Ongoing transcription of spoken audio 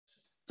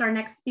So our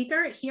next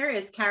speaker here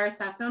is Kara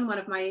Sassone, one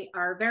of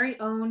our very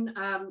own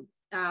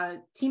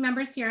team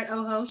members here at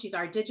OHO. She's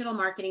our digital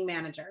marketing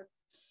manager.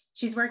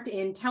 She's worked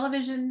in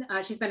television.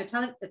 She's been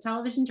a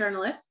television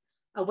journalist,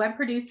 a web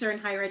producer in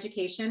higher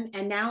education,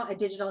 and now a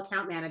digital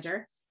account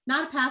manager.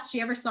 Not a path she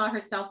ever saw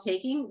herself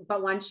taking,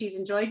 but one she's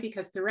enjoyed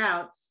because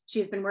throughout,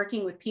 she's been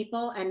working with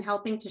people and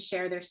helping to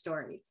share their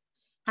stories.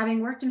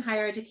 Having worked in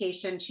higher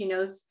education, she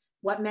knows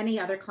what many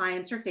other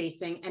clients are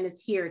facing and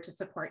is here to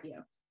support you.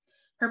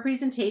 Her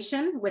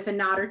presentation, with a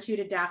nod or two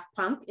to Daft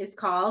Punk, is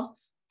called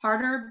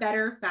Harder,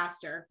 Better,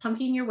 Faster,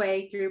 Punking Your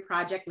Way Through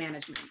Project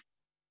Management.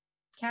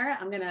 Kara,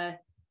 I'm gonna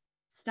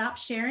stop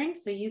sharing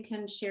so you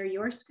can share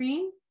your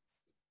screen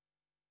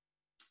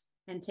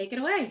and take it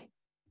away.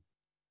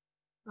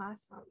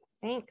 Awesome.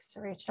 Thanks,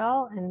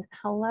 Rachel. And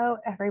hello,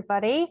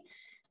 everybody.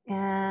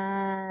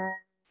 And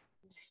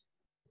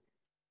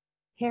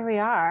here we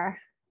are.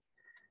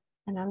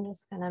 And I'm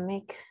just going to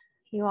make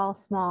you all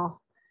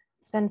small.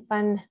 It's been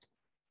fun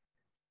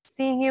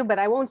seeing you, but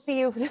I won't see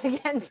you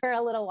again for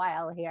a little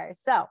while here.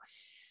 So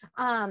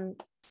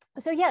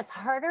yes,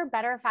 harder,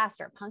 better,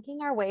 faster,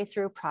 punking our way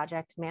through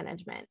project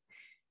management.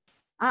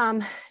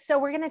 So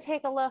we're going to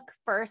take a look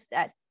first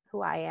at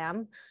who I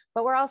am,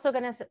 but we're also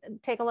going to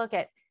take a look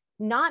at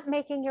not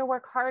making your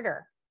work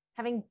harder,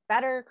 having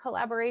better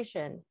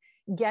collaboration,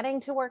 getting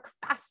to work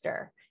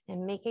faster,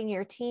 and making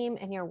your team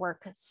and your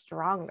work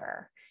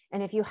stronger.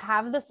 And if you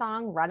have the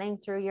song running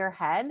through your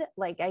head,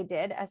 like I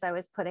did as I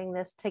was putting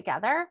this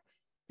together,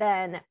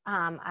 then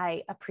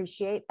I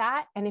appreciate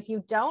that. And if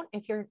you don't,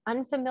 if you're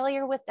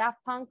unfamiliar with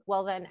Daft Punk,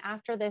 well, then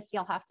after this,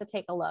 you'll have to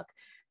take a look.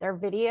 Their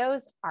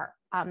videos are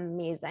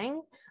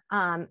amazing.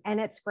 And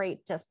it's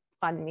great, just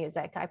fun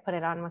music. I put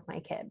it on with my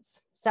kids.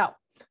 So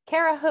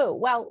Kara who?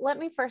 Well, let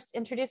me first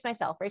introduce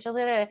myself. Rachel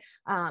did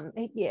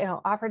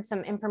offered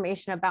some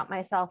information about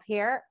myself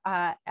here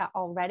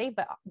already,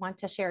 but want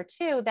to share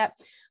too that,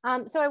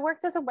 so I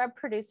worked as a web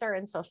producer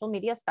and social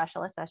media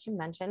specialist, as you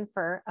mentioned,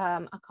 for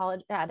a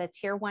college at a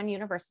tier 1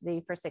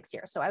 university for 6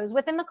 years. So I was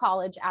within the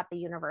college at the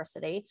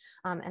university,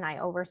 and I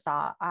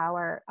oversaw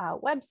our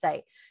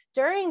website.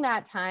 During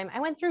that time,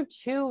 I went through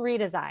 2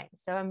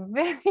 redesigns. So I'm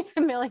very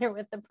familiar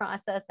with the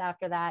process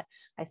after that.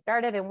 I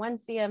started in one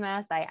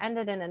CMS, I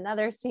ended in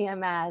another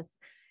CMS.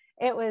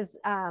 It was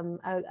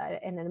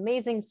an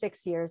amazing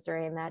 6 years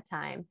during that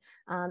time.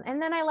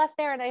 And then I left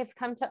there and I've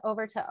come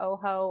over to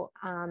OHO,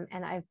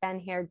 and I've been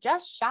here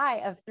just shy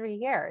of 3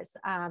 years.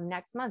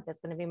 Next month,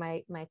 it's going to be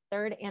my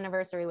 3rd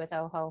anniversary with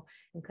OHO,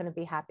 and couldn't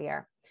be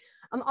happier.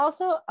 I'm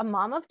also a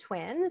mom of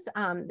twins.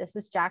 This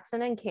is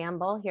Jackson and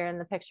Campbell here in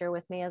the picture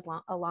with me,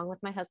 along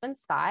with my husband,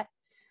 Scott.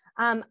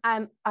 I'm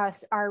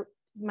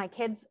my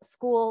kids'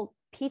 school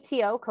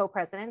PTO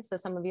co-president. So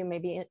some of you may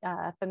be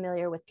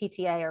familiar with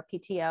PTA or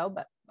PTO,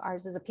 but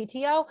ours is a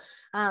PTO.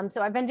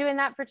 So I've been doing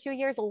that for 2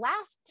 years.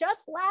 Just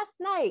last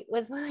night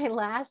was my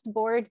last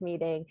board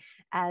meeting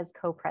as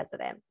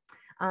co-president.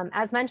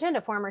 As mentioned,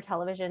 a former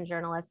television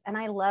journalist, and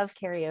I love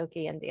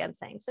karaoke and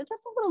dancing. So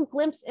just a little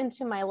glimpse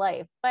into my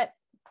life. But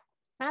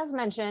as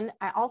mentioned,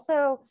 I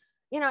also,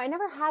 I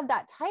never had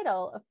that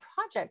title of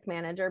project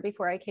manager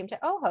before I came to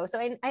OHO. So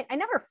I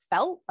never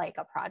felt like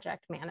a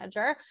project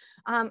manager.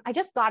 I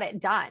just got it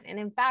done. And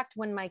in fact,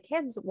 when my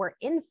kids were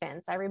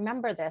infants, I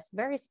remember this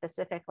very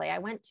specifically. I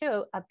went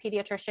to a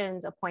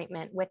pediatrician's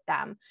appointment with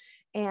them,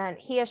 and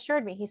he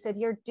assured me, he said,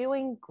 "You're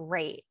doing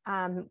great."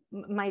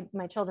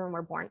 My children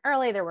were born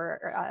early. There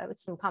were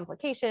some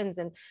complications,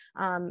 and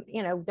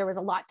there was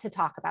a lot to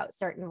talk about,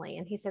 certainly.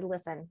 And he said,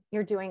 "Listen,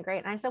 you're doing great."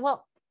 And I said,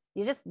 "Well,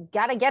 you just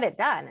got to get it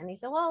done." And he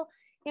said, "Well,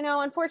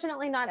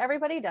 unfortunately, not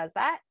everybody does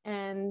that.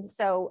 And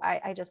so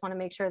I just want to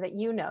make sure that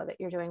you know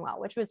that you're doing well,"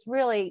 which was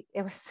really,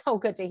 it was so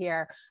good to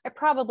hear. I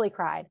probably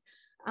cried.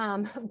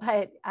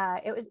 But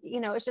it was,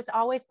 it's just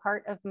always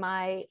part of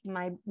my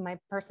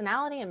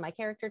personality and my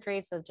character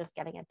traits of just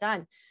getting it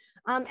done.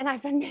 And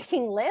I've been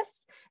making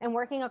lists and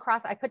working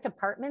across, I put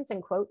departments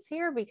in quotes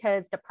here,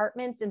 because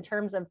departments in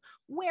terms of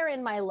where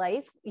in my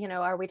life,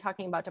 are we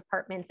talking about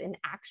departments in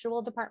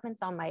actual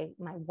departments on my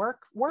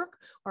work, or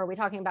are we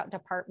talking about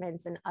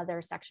departments in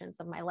other sections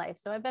of my life?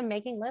 So I've been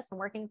making lists and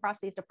working across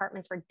these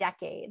departments for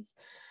decades.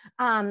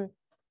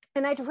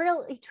 And I'd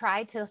really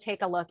tried to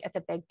take a look at the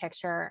big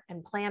picture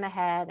and plan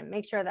ahead and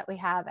make sure that we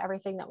have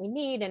everything that we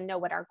need and know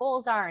what our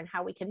goals are and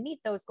how we can meet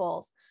those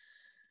goals.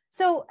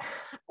 So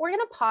we're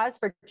going to pause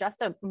for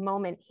just a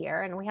moment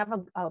here, and we have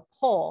a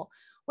poll.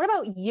 What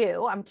about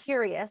you? I'm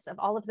curious, of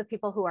all of the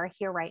people who are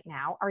here right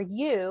now, are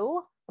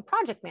you a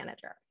project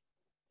manager?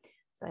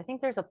 So I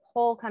think there's a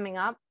poll coming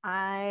up. Do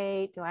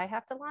I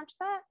have to launch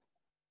that?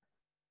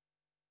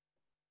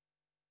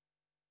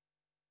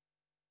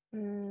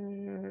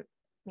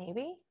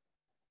 Maybe.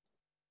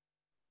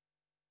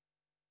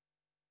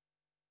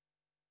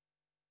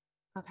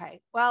 Okay,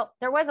 well,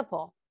 there was a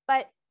poll,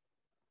 but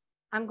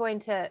I'm going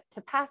to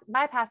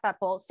bypass that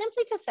poll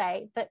simply to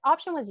say the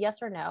option was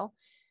yes or no.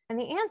 And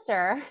the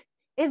answer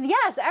is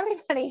yes,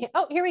 everybody.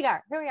 Oh, here we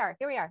are.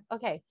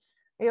 Okay.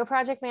 Are you a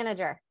project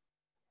manager?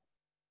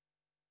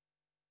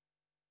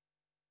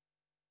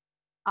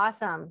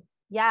 Awesome.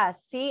 Yeah.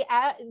 See,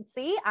 I'm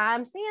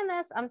seeing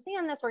this. I'm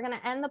seeing this. We're going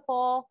to end the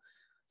poll.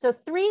 So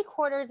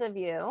 3/4 of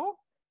you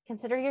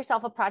consider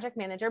yourself a project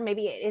manager.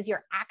 Maybe it is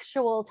your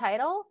actual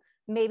title.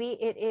 Maybe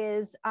it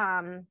is,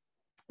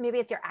 maybe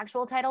it's your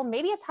actual title.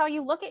 Maybe it's how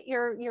you look at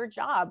your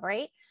job,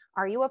 right?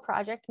 Are you a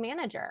project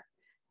manager?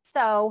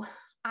 So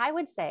I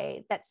would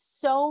say that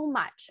so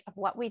much of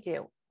what we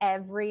do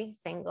every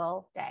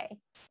single day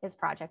is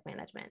project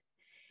management.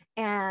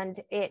 And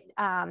it,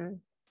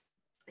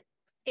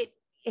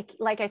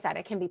 like I said,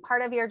 it can be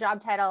part of your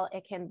job title.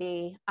 It can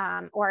be,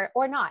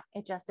 or not.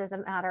 It just is a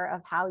matter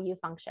of how you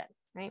function,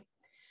 right?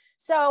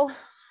 So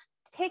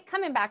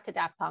coming back to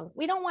Daft Punk,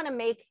 we don't want to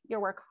make your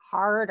work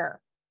harder,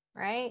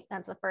 right?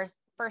 That's the first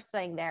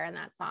thing there in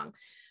that song.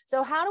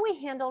 So how do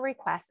we handle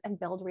requests and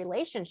build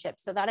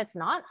relationships so that it's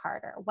not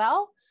harder?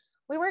 Well,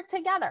 we work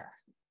together.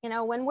 You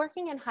know, when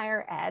working in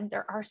higher ed,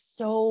 there are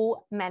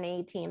so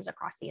many teams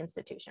across the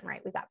institution,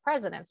 right? We've got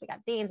presidents, we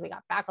got deans, we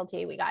got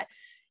faculty, we got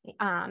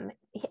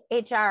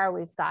HR,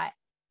 we've got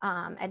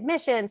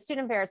admissions,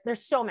 student affairs.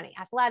 There's so many,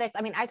 athletics.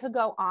 I mean, I could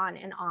go on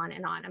and on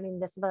and on. I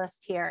mean, this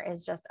list here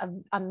is just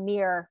a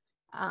mere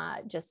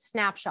just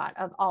snapshot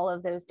of all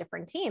of those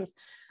different teams.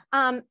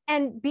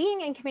 And being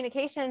in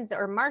communications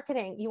or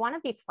marketing, you want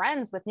to be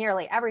friends with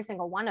nearly every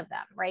single one of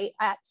them, right?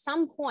 At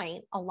some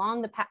point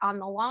along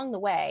the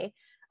way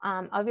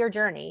of your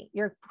journey,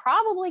 you're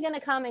probably going to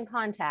come in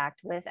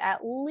contact with at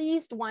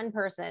least one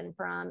person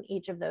from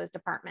each of those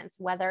departments,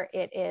 whether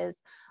it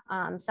is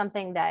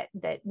something that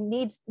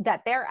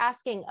they're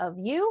asking of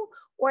you,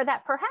 or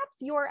that perhaps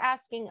you're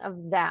asking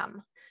of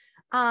them.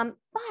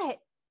 But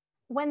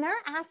when they're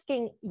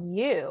asking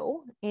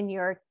you in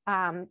your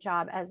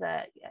job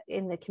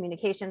in the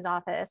communications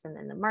office and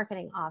in the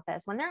marketing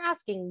office, when they're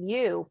asking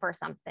you for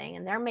something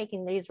and they're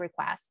making these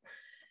requests,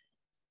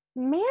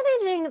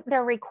 managing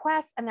their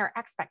requests and their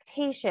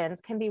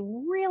expectations can be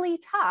really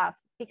tough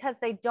because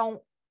they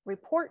don't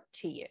report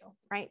to you,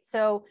 right?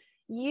 So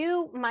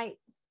you might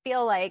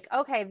feel like,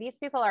 okay, these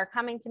people are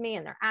coming to me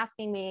and they're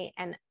asking me,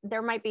 and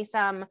there might be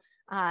some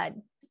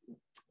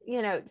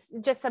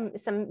just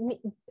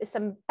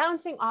some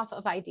bouncing off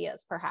of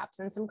ideas perhaps,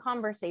 and some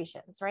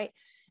conversations, right?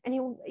 And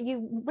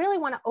you really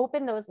want to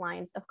open those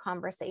lines of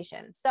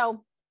conversation.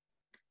 So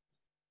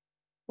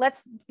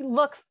let's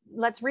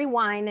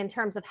rewind in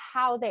terms of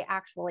how they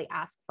actually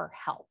ask for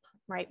help,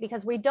 right?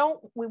 Because we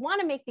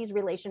want to make these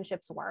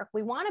relationships work.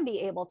 We want to be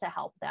able to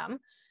help them.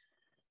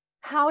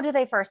 How do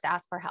they first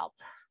ask for help?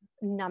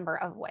 Number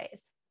of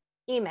ways.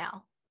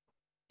 Email,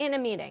 in a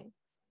meeting,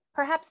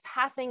 perhaps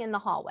passing in the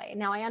hallway.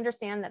 Now, I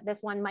understand that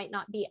this one might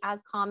not be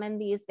as common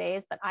these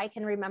days, but I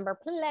can remember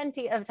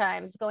plenty of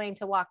times going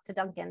to walk to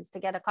Dunkin's to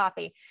get a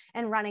coffee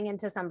and running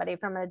into somebody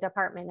from a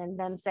department and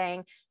then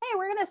saying, hey,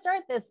 we're going to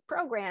start this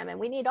program and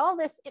we need all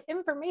this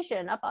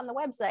information up on the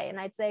website. And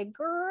I'd say,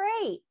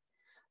 great,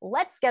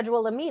 let's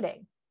schedule a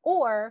meeting,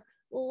 or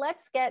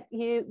let's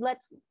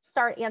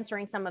start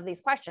answering some of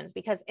these questions,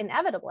 because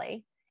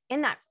inevitably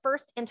in that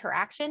first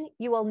interaction,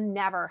 you will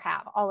never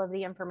have all of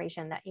the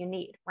information that you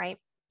need, right?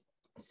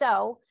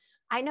 So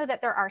I know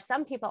that there are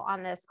some people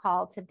on this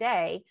call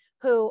today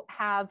who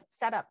have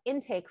set up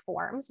intake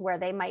forms where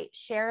they might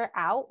share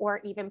out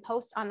or even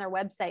post on their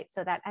website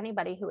so that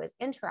anybody who is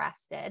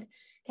interested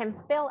can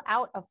fill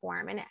out a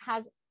form, and it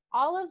has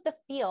all of the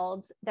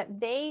fields that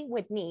they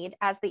would need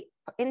as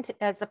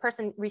the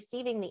person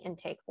receiving the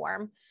intake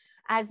form,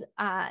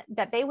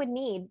 that they would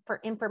need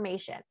for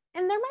information.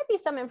 And there might be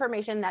some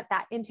information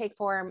that intake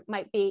form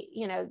might be,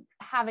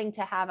 having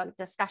to have a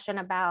discussion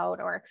about,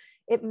 or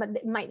it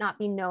might not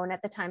be known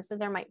at the time. So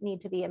there might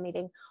need to be a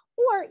meeting,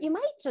 or you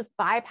might just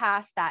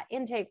bypass that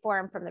intake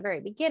form from the very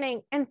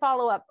beginning and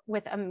follow up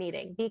with a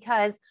meeting,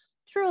 because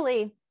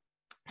truly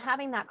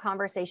having that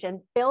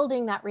conversation,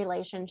 building that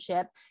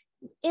relationship,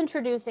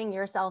 introducing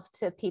yourself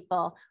to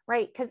people,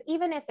 right? Because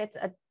even if it's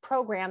a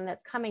program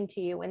that's coming to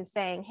you and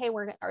saying, hey,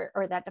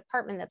 or that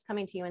department that's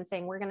coming to you and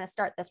saying, we're going to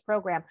start this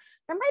program,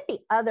 there might be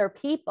other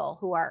people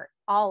who are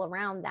all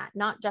around that,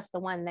 not just the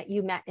one that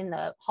you met in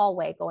the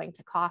hallway going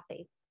to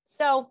coffee.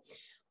 So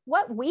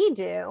what we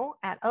do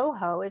at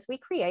OHO is we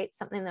create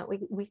something that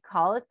we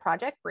call a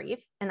project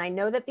brief. And I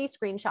know that these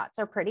screenshots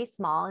are pretty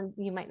small and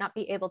you might not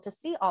be able to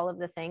see all of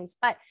the things,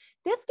 but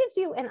this gives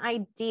you an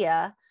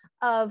idea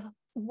of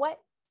what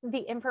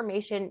the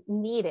information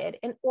needed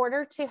in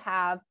order to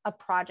have a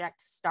project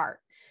start.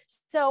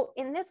 So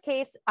in this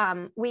case,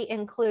 we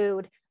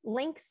include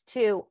links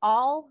to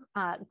all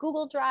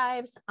Google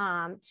Drives,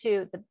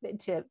 to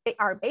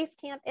our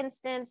Basecamp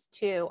instance,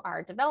 to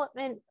our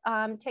development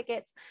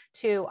tickets,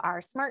 to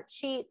our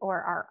Smartsheet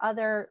or our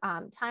other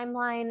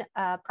timeline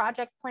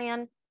project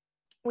plan.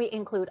 We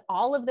include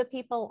all of the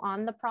people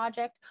on the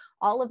project,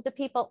 all of the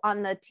people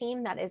on the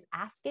team that is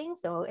asking.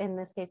 So in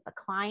this case, the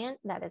client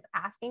that is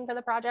asking for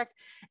the project,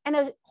 and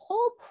a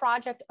whole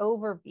project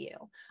overview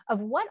of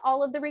what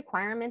all of the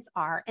requirements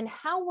are and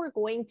how we're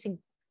going to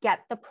get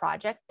the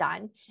project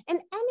done, and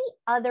any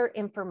other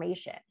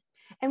information.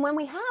 And when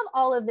we have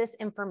all of this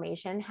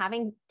information,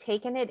 having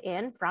taken it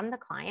in from the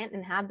client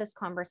and had this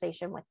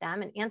conversation with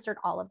them and answered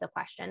all of the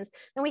questions,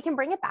 then we can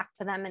bring it back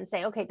to them and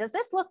say, okay, does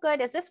this look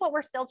good? Is this what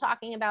we're still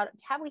talking about?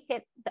 Have we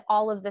hit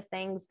all of the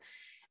things?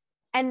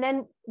 And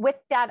then with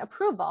that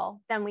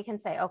approval, then we can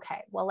say,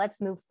 okay, well, let's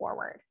move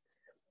forward.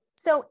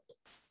 So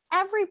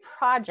every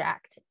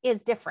project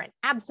is different.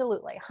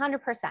 Absolutely, 100%.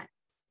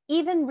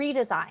 Even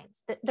redesigns,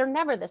 they're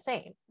never the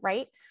same,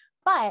 right?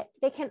 But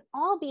they can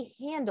all be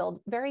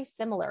handled very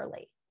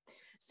similarly.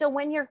 So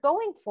when you're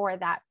going for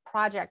that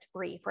project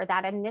brief or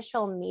that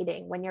initial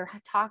meeting, when you're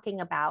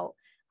talking about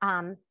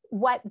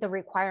what the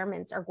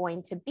requirements are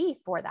going to be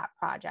for that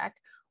project,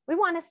 we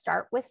want to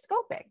start with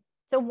scoping.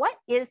 So what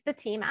is the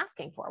team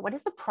asking for? What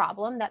is the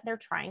problem that they're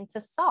trying to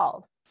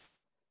solve?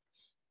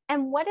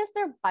 And what is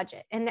their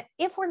budget? And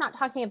if we're not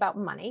talking about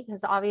money,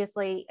 because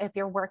obviously if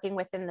you're working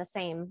within the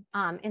same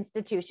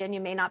institution, you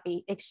may not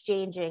be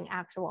exchanging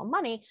actual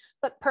money,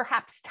 but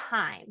perhaps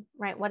time,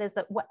 right?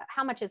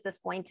 How much is this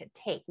going to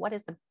take? What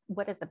is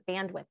the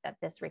bandwidth that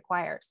this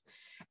requires?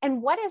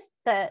 And what is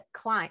the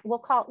client?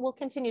 We'll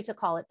continue to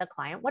call it the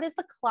client. What is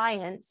the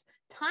client's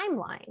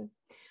timeline,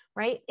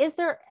 right?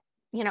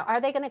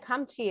 Are they going to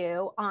come to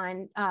you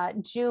on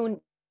June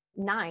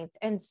 9th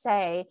and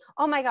say,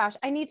 oh my gosh,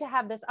 I need to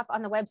have this up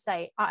on the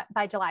website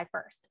by July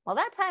 1st. Well,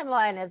 that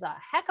timeline is a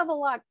heck of a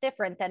lot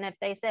different than if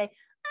they say,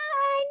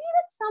 I need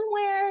it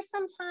somewhere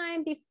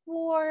sometime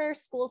before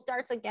school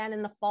starts again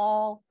in the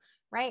fall,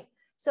 right?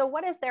 So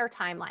what is their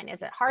timeline?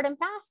 Is it hard and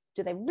fast?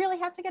 Do they really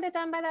have to get it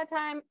done by that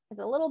time? Is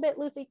it a little bit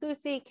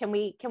loosey-goosey? Can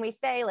we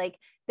say like,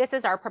 this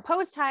is our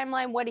proposed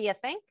timeline. What do you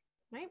think,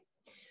 right?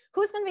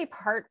 Who's going to be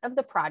part of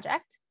the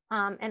project?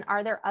 And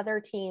are there other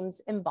teams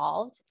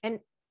involved?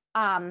 And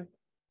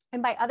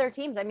by other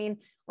teams, I mean,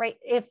 right,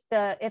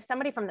 if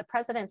somebody from the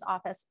president's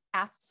office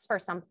asks for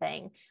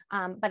something,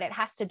 but it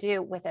has to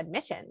do with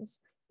admissions,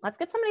 let's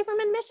get somebody from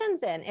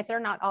admissions in if they're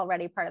not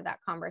already part of that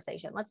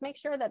conversation. Let's make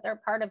sure that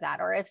they're part of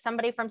that. Or if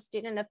somebody from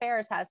student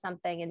affairs has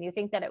something and you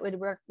think that it would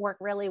work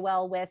really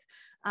well with,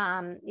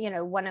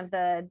 one of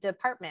the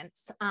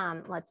departments,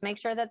 let's make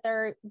sure that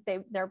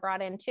they're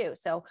brought in too.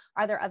 So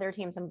are there other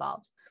teams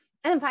involved?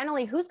 And then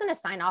finally, who's going to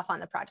sign off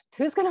on the project?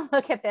 Who's going to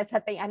look at this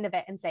at the end of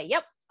it and say,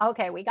 yep,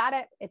 okay, we got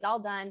it. It's all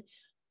done.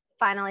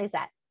 Finally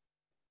set.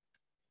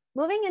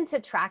 Moving into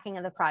tracking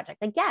of the project.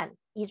 Again,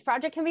 each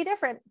project can be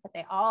different, but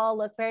they all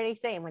look very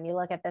same when you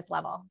look at this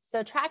level.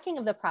 So tracking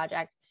of the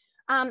project,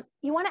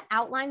 you want to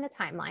outline the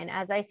timeline,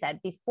 as I said,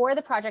 before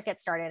the project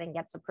gets started and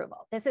gets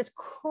approval. This is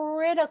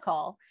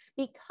critical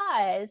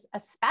because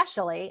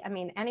especially, I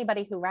mean,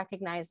 anybody who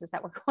recognizes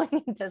that we're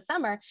going into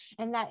summer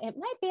and that it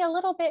might be a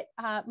little bit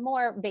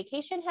more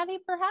vacation heavy,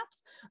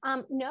 perhaps,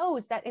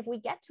 knows that if we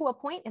get to a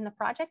point in the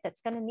project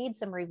that's going to need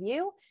some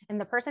review and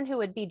the person who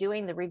would be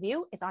doing the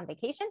review is on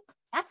vacation,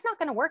 that's not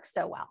going to work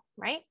so well,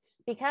 right?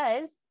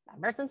 Because that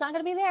person's not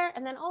going to be there.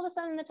 And then all of a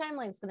sudden the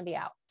timeline is going to be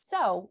out.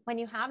 So when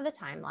you have the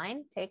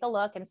timeline, take a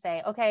look and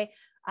say, okay,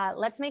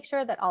 let's make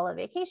sure that all the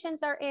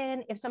vacations are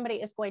in. If somebody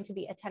is going to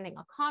be attending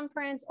a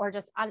conference or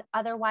just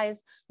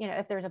otherwise,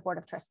 if there's a board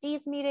of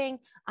trustees meeting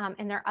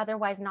and they're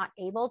otherwise not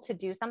able to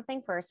do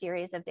something for a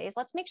series of days,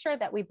 let's make sure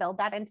that we build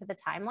that into the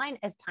timeline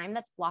as time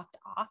that's blocked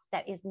off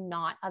that is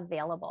not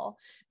available,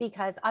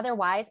 because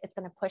otherwise it's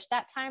going to push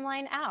that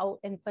timeline out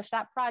and push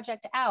that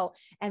project out.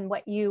 And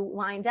what you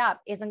lined up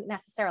isn't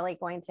necessarily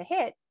going to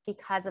hit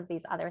because of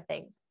these other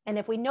things. And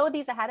if we know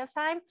these ahead of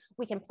time,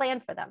 we can plan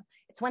for them.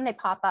 It's when they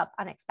pop up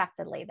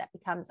unexpectedly that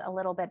becomes a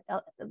little bit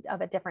of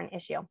a different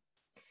issue.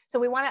 So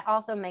we want to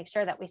also make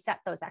sure that we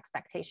set those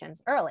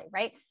expectations early,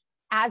 right?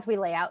 As we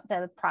lay out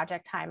the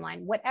project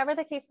timeline, whatever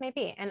the case may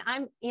be. And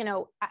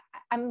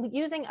I'm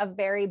using a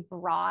very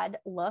broad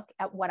look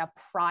at what a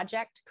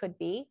project could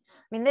be.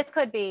 I mean, this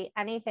could be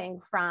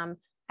anything from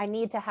I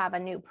need to have a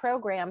new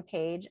program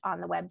page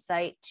on the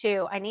website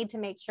to I need to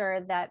make sure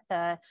that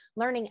the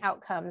learning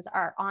outcomes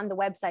are on the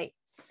website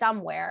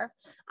somewhere,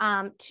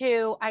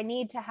 to I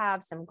need to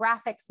have some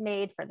graphics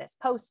made for this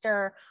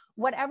poster,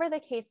 whatever the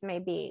case may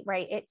be,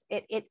 right?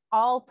 It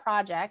all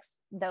projects,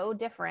 though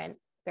different,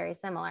 very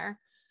similar.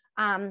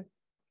 And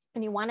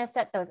you want to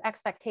set those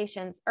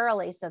expectations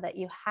early so that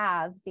you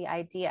have the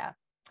idea.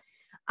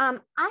 I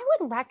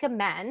would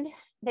recommend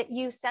that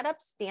you set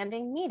up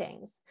standing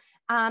meetings.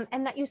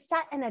 And that you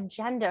set an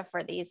agenda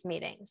for these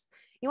meetings.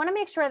 You want to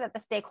make sure that the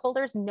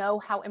stakeholders know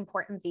how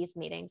important these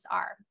meetings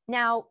are.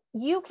 Now,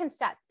 you can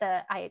set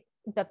the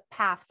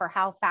path for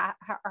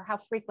how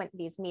frequent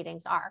these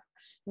meetings are.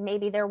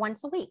 Maybe they're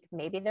once a week,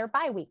 maybe they're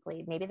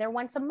bi-weekly, maybe they're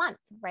once a month,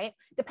 right?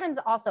 Depends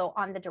also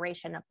on the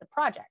duration of the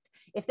project.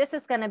 If this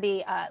is going to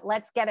be a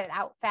let's get it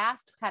out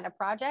fast kind of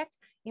project,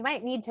 you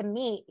might need to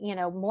meet,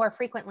 more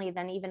frequently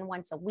than even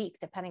once a week,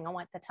 depending on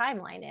what the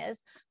timeline is.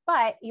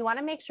 But you want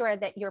to make sure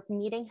that your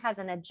meeting has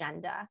an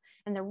agenda.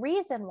 And the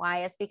reason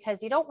why is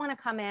because you don't want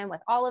to come in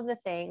with all of the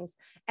things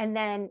and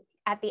then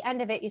at the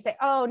end of it, you say,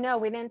 oh no,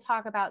 we didn't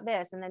talk about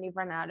this. And then you've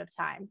run out of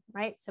time,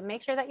 right? So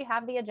make sure that you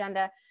have the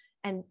agenda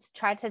and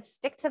try to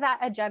stick to that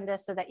agenda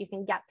so that you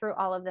can get through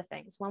all of the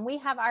things. When we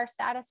have our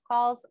status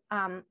calls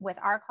with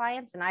our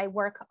clients, and I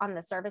work on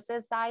the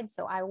services side,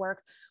 so I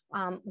work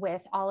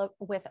with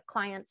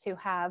clients who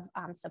have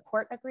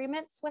support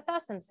agreements with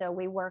us, and so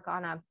we work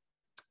on a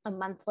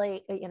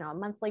monthly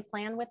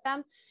plan with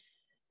them.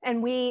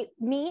 And we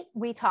meet,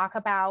 we talk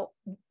about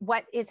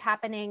what is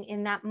happening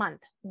in that month.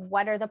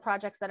 What are the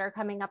projects that are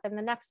coming up in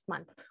the next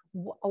month,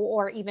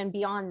 or even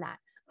beyond that?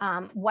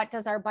 What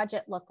does our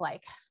budget look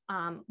like?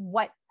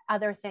 What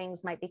other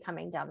things might be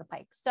coming down the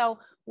pike? So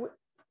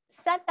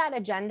set that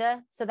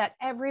agenda so that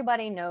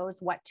everybody knows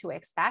what to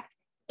expect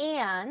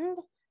and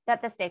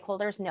that the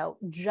stakeholders know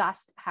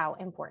just how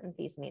important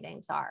these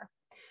meetings are.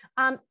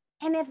 And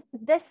if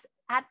this,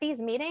 at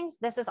these meetings,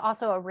 this is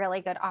also a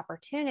really good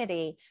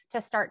opportunity to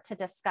start to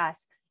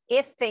discuss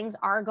if things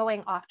are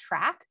going off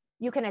track,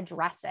 you can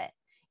address it.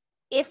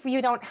 If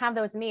you don't have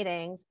those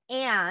meetings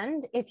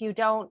and if you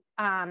don't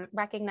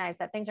recognize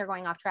that things are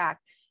going off track,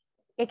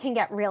 it can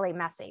get really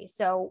messy.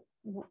 So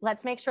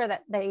let's make sure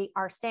that they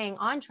are staying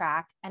on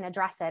track and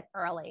address it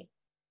early.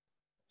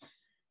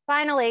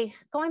 Finally,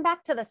 going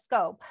back to the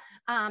scope.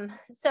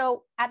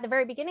 So at the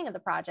very beginning of the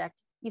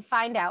project, you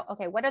find out,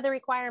 okay, what are the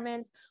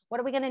requirements?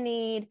 What are we going to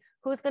need?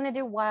 Who's going to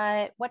do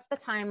what? What's the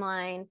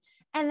timeline?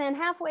 And then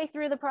halfway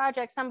through the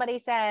project, somebody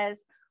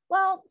says,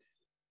 well,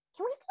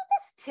 can we do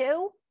this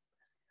too?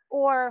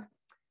 Or,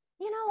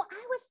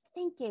 I was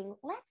thinking,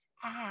 let's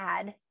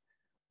add.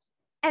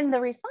 And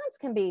the response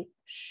can be,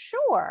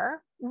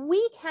 sure,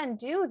 we can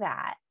do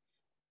that.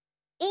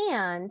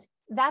 And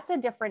that's a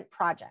different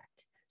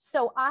project.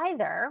 So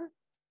either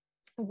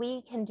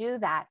we can do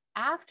that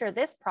after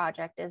this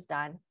project is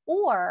done,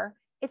 or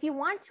if you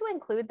want to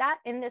include that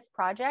in this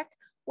project,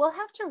 we'll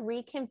have to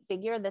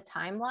reconfigure the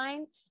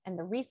timeline and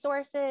the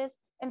resources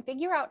and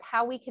figure out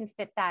how we can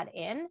fit that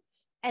in.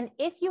 And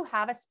if you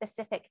have a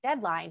specific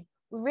deadline,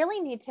 we really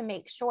need to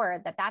make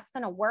sure that that's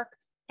going to work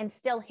and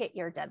still hit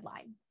your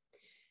deadline.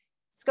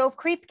 Scope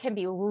creep can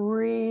be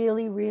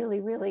really, really,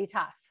 really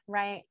tough,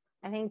 right?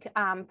 I think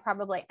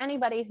probably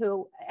anybody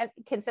who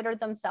considered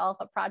themselves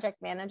a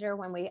project manager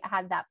when we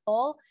had that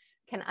poll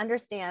can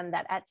understand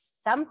that at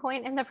some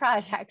point in the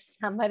project,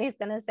 somebody's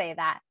going to say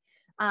that.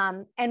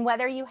 And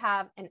whether you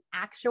have an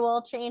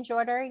actual change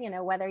order,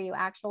 whether you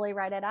actually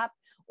write it up,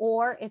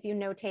 or if you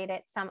notate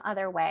it some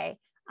other way,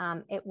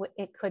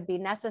 it could be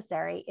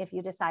necessary if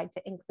you decide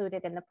to include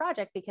it in the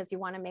project, because you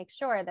want to make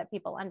sure that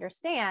people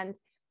understand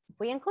if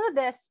we include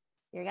this,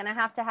 you're going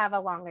to have a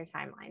longer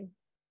timeline.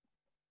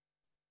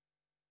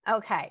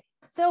 Okay,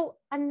 so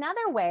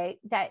another way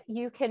that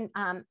you can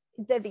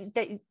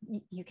that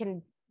you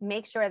can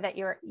make sure that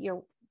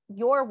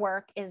your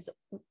work is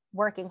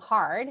working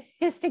hard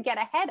is to get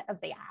ahead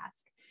of the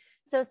ask.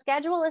 So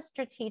schedule a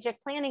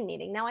strategic planning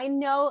meeting. Now I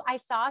know I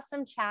saw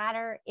some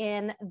chatter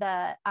in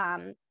the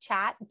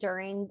chat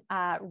during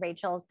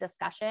Rachel's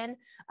discussion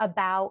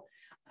about,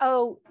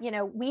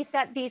 we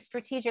set these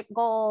strategic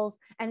goals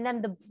and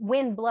then the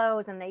wind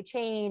blows and they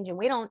change and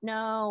we don't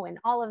know and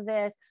all of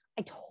this.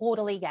 I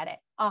totally get it.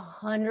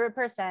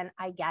 100%.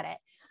 I get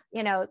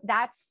it.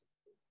 That's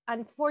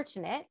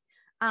unfortunate.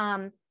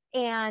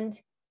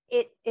 And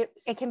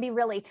it can be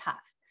really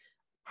tough.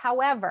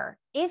 However,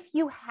 if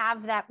you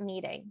have that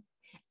meeting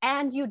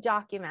and you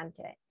document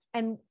it,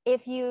 and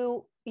if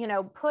you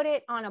put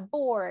it on a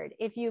board,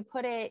 if you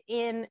put it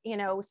in,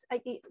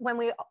 when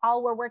we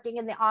all were working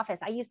in the office,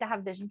 I used to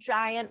have this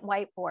giant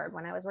whiteboard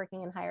when I was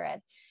working in higher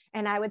ed.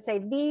 And I would say,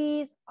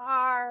 these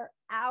are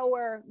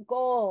our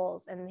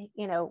goals. And,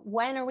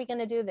 when are we going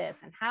to do this?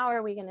 And how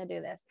are we going to do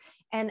this?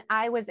 And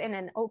I was in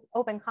an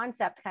open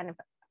concept kind of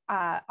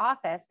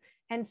office.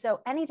 And so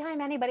anytime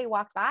anybody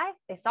walked by,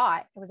 they saw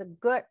it. It was a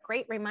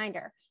great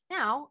reminder.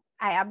 Now,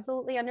 I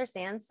absolutely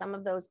understand some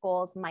of those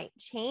goals might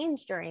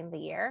change during the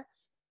year,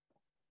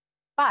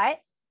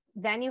 but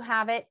then you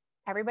have it.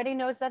 Everybody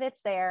knows that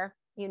it's there.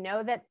 You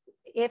know that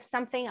if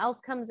something else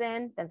comes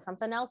in, then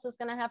something else is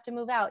going to have to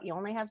move out. You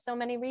only have so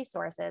many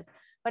resources.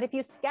 But if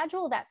you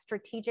schedule that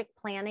strategic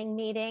planning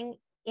meeting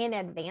in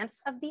advance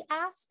of the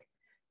ask,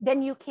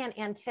 then you can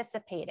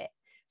anticipate it.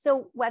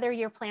 So whether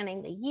you're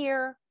planning the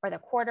year or the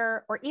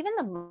quarter or even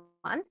the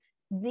month,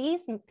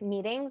 these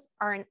meetings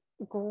are a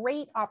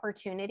great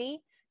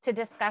opportunity to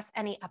discuss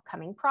any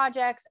upcoming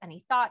projects,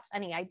 any thoughts,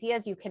 any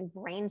ideas. You can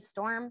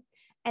brainstorm,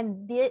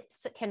 and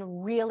this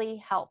can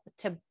really help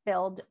to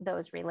build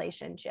those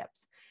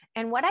relationships.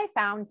 And what I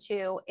found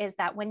too is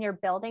that when you're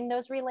building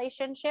those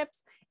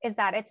relationships, is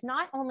that it's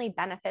not only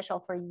beneficial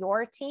for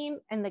your team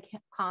in the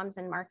comms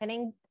and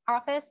marketing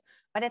office,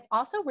 but it's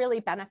also really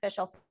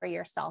beneficial for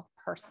yourself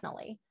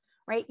personally,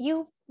 right?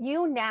 You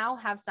now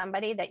have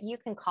somebody that you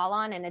can call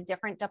on in a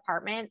different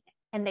department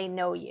and they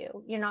know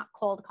you. You're not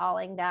cold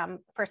calling them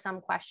for some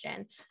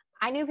question.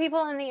 I knew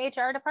people in the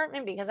HR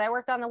department because I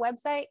worked on the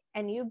website,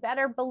 and you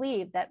better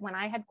believe that when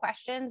I had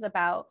questions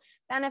about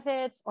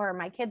benefits or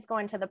my kids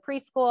going to the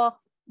preschool,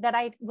 that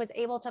I was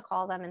able to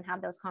call them and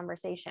have those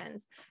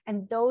conversations.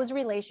 And those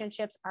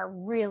relationships are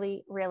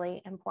really,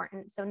 really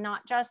important. So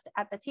not just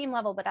at the team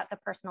level, but at the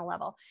personal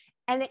level.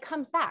 And it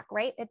comes back,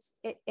 right?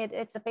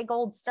 It's a big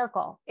old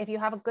circle. If you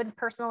have a good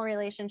personal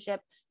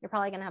relationship, you're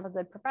probably going to have a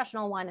good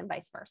professional one, and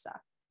vice versa.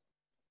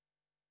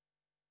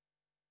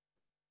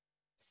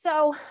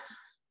 So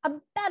a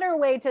better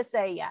way to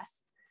say yes.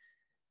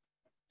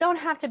 Don't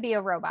have to be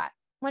a robot.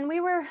 When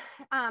we were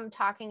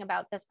talking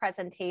about this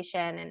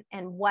presentation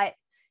and what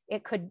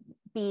it could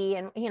be,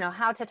 and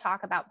how to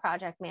talk about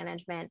project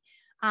management,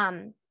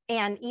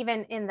 and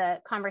even in the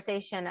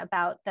conversation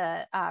about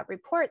the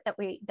report that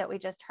we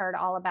just heard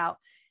all about,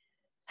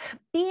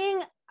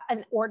 being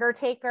an order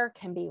taker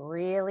can be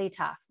really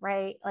tough,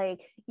 right?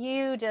 Like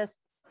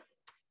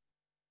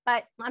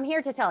but I'm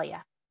here to tell you,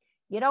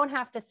 you don't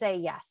have to say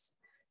yes.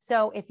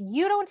 So if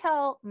you don't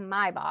tell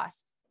my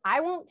boss, I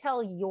won't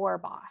tell your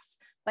boss.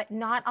 But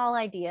not all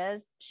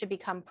ideas should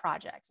become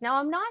projects. Now,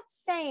 I'm not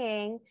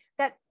saying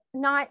that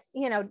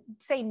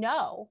say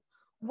no.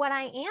 What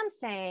I am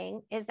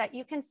saying is that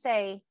you can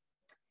say,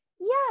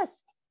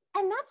 yes,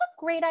 and that's a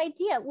great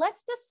idea.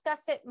 Let's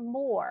discuss it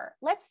more.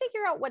 Let's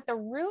figure out what the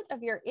root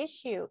of your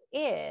issue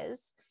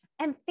is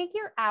and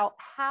figure out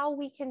how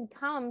we can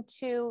come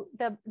to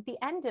the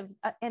end of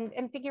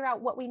and figure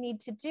out what we need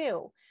to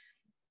do.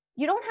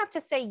 You don't have to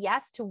say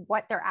yes to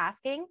what they're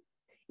asking.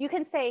 You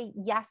can say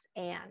yes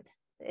and.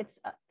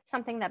 It's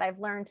something that I've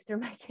learned through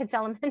my kids'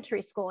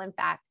 elementary school, in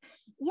fact.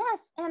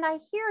 Yes, and I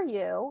hear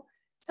you.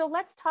 So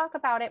let's talk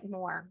about it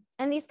more.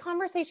 And these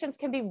conversations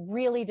can be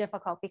really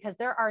difficult because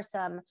there are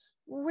some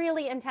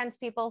really intense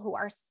people who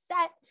are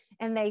set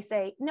and they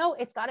say, no,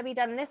 it's got to be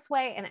done this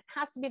way and it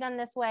has to be done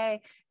this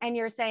way. And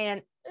you're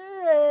saying,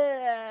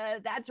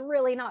 that's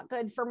really not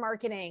good for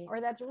marketing, or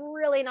that's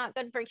really not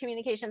good for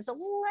communication. So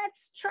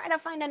let's try to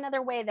find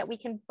another way that we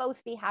can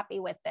both be happy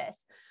with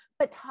this.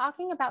 But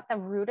talking about the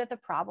root of the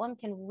problem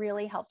can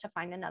really help to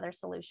find another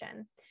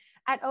solution.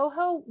 At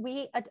OHO,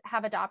 we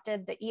have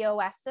adopted the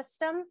EOS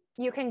system.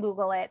 You can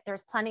Google it.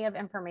 There's plenty of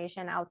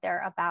information out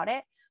there about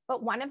it.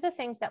 But one of the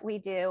things that we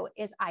do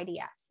is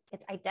IDS.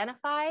 It's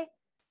identify,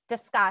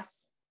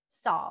 discuss,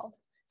 solve.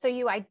 So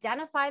you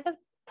identify the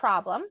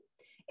problem.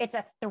 It's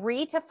a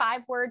 3 to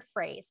 5 word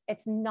phrase.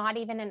 It's not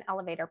even an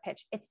elevator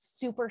pitch. It's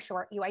super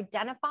short. You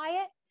identify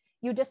it.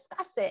 You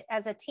discuss it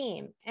as a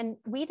team, and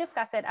we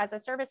discuss it as a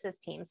services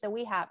team. So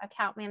we have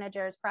account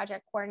managers,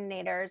 project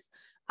coordinators,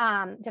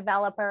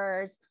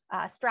 developers,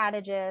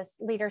 strategists,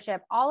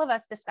 leadership, all of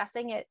us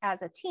discussing it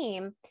as a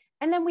team.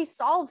 And then we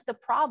solve the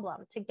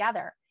problem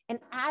together. And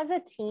as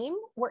a team,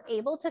 we're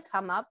able to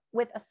come up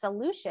with a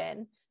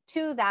solution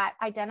to that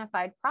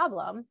identified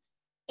problem,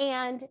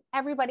 and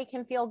everybody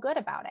can feel good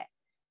about it.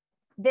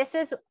 This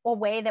is a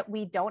way that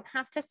we don't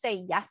have to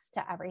say yes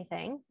to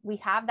everything. We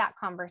have that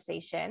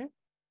conversation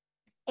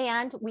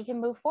and we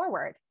can move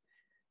forward.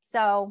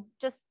 So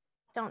just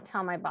don't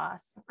tell my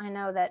boss. I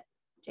know that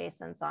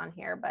Jason's on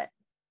here, but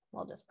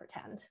we'll just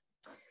pretend.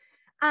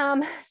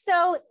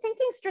 So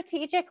thinking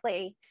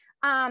strategically,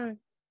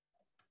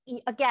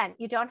 again,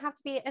 you don't have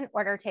to be an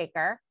order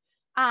taker.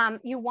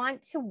 You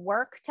want to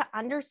work to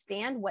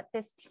understand what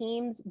this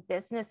team's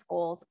business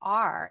goals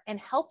are and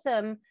help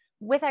them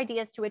with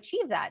ideas to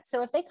achieve that.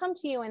 So if they come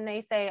to you and they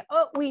say,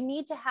 oh, we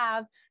need to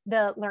have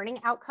the learning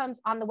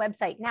outcomes on the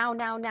website now.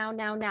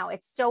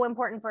 It's so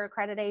important for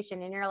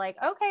accreditation. And you're like,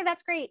 okay,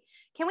 that's great.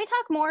 Can we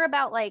talk more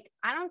about, like,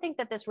 I don't think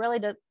that this really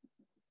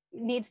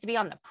needs to be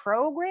on the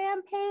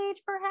program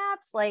page,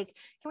 perhaps? Like,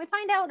 can we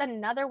find out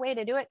another way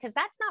to do it? Because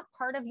that's not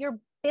part of your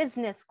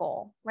business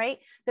goal, right?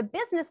 The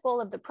business goal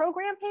of the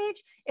program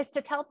page is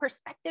to tell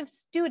prospective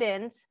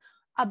students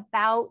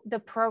about the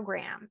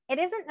program. It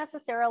isn't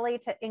necessarily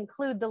to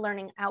include the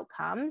learning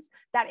outcomes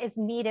that is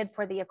needed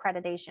for the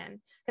accreditation,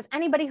 because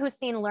anybody who's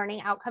seen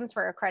learning outcomes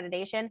for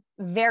accreditation,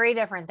 very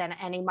different than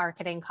any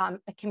marketing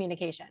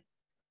communication.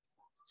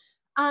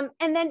 And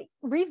then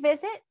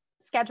revisit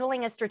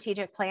scheduling a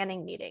strategic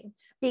planning meeting,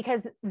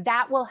 because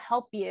that will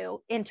help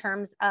you in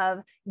terms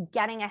of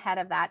getting ahead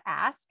of that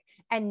ask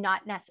and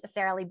not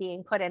necessarily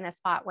being put in a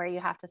spot where you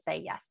have to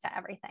say yes to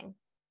everything.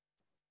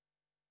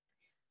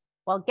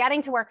 Well,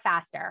 getting to work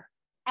faster.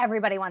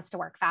 Everybody wants to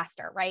work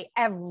faster, right?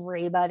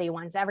 Everybody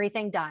wants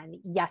everything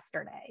done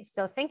yesterday.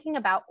 So thinking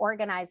about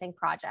organizing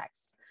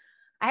projects.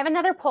 I have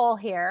another poll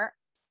here.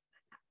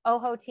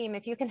 OHO team,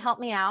 if you can help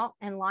me out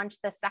and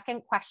launch the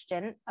second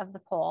question of the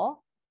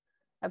poll,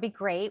 that'd be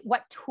great.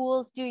 What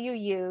tools do you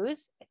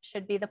use? It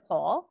should be the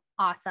poll.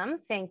 Awesome,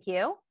 thank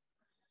you.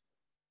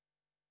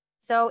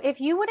 So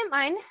if you wouldn't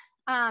mind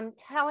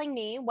telling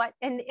me what,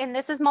 and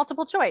this is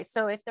multiple choice.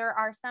 So if there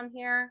are some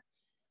here,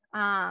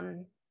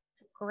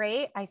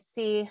 great. I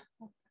see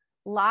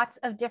lots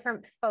of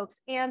different folks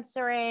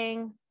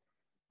answering.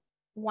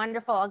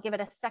 Wonderful. I'll give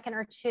it a second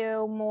or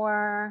two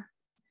more.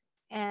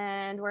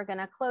 And we're going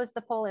to close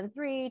the poll in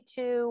 3,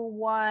 2,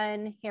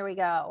 1. Here we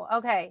go.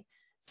 Okay.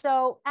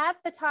 So at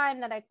the time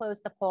that I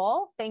closed the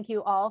poll, thank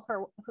you all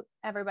for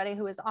everybody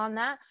who is on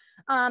that.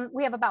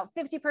 We have about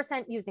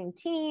 50% using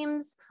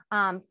Teams,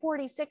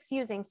 46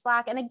 using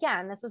Slack. And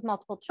again, this is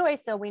multiple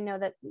choice. So we know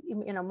that,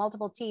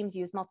 multiple teams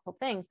use multiple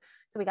things.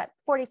 So we got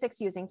 46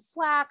 using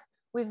Slack.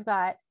 We've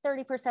got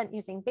 30%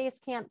 using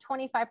Basecamp,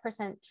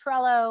 25%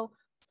 Trello,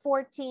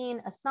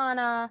 14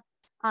 Asana,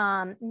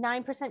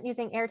 9%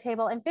 using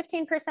Airtable, and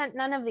 15%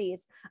 none of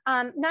these.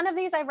 None of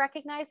these I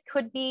recognize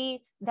could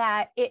be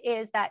that it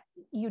is that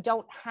you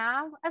don't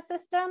have a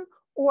system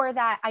or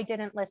that I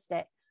didn't list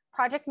it.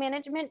 Project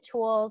management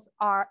tools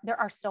there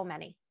are so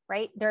many,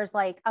 right? There's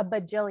like a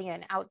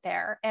bajillion out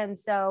there. And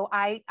so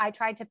I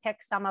tried to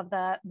pick some of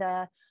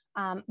the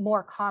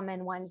more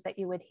common ones that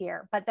you would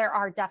hear, but there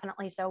are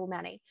definitely so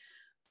many.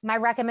 My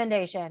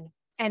recommendation,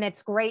 and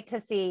it's great to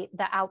see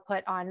the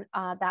output on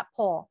that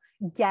poll,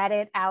 get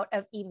it out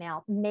of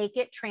email, make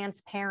it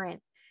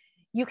transparent.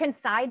 You can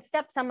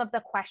sidestep some of the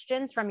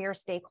questions from your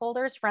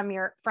stakeholders,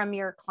 from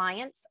your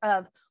clients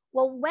of,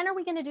 well, when are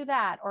we going to do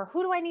that? Or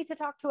who do I need to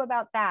talk to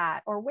about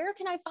that? Or where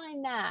can I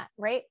find that,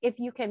 right? If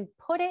you can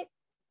put it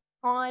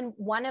on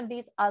one of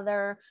these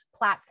other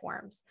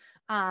platforms,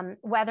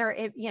 whether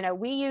it,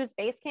 we use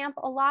Basecamp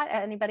a lot.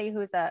 Anybody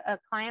who's a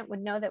client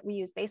would know that we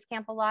use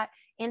Basecamp a lot.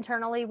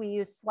 Internally, we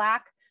use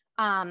Slack.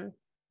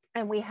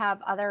 And we have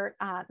other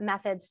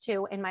methods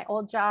too. In my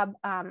old job,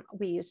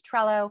 we use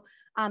Trello,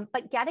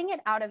 but getting it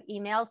out of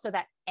email so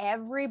that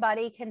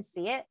everybody can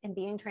see it and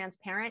being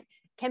transparent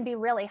can be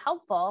really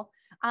helpful,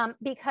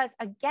 because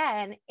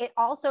again, it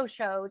also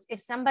shows if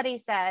somebody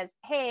says,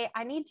 hey,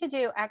 I need to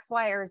do X,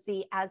 Y, or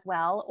Z as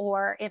well.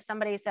 Or if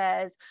somebody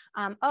says,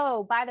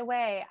 oh, by the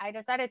way, I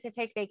decided to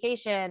take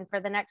vacation for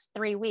the next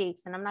 3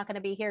 weeks and I'm not going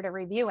to be here to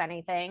review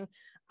anything.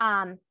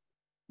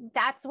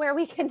 That's where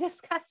we can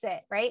discuss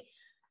it, right?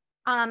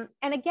 And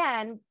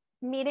again,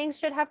 meetings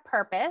should have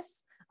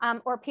purpose,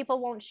 or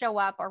people won't show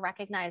up or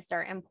recognize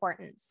their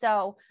importance.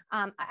 So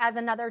as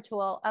another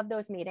tool of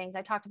those meetings,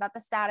 I talked about the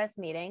status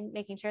meeting,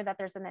 making sure that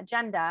there's an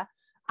agenda.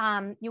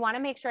 You want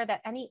to make sure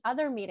that any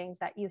other meetings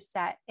that you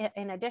set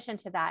in addition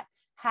to that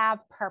have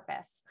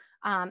purpose,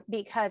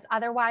 because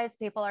otherwise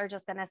people are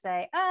just going to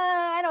say,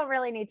 I don't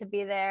really need to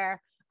be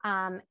there,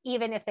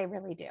 even if they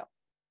really do.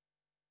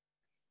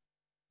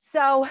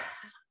 So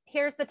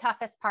here's the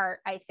toughest part,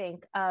 I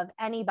think, of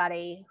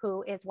anybody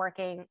who is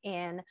working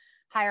in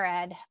higher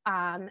ed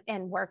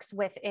and works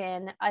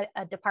within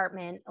a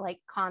department like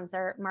comms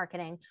or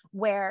marketing,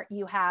 where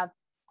you have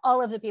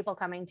all of the people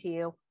coming to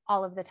you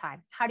all of the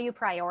time. How do you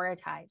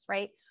prioritize,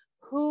 right?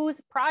 Whose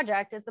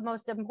project is the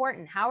most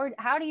important?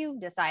 How do you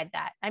decide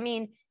that? I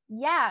mean,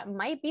 yeah, it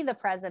might be the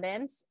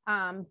president's,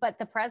 but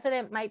the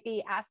president might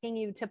be asking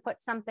you to put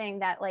something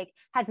that like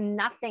has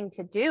nothing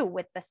to do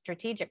with the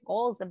strategic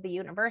goals of the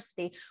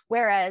university,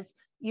 whereas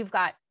you've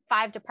got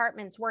 5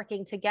 departments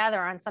working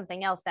together on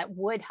something else that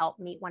would help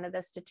meet one of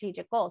those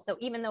strategic goals. So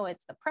even though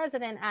it's the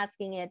president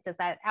asking it, does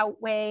that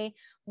outweigh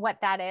what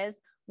that is?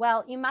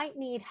 Well, you might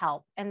need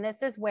help. And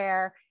this is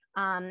where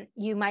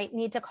you might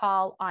need to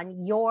call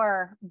on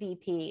your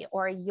VP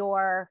or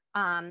your,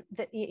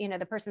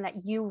 the person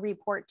that you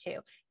report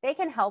to. They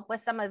can help with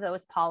some of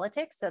those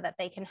politics so that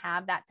they can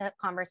have that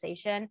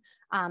conversation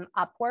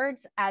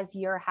upwards as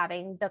you're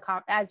having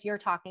as you're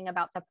talking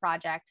about the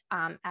project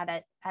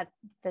at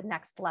the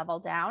next level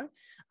down,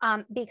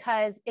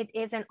 because it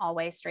isn't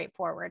always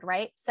straightforward,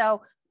 right?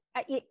 So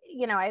I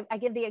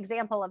give the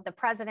example of the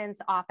president's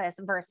office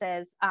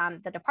versus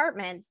the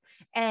departments.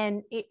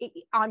 And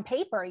on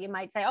paper, you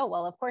might say, oh,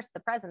 well, of course, the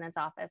president's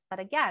office.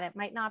 But again, it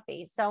might not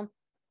be. So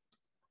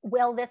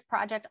will this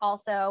project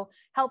also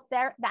help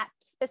that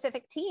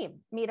specific team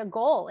meet a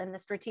goal in the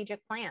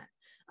strategic plan?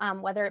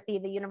 Whether it be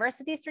the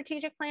university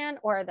strategic plan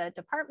or the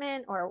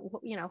department or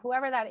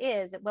whoever that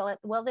is,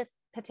 will this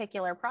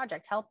particular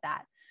project help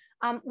that?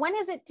 When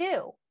is it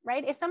due,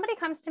 right? If somebody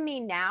comes to me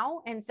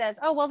now and says,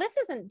 oh, well, this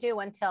isn't due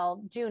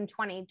until June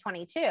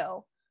 2022.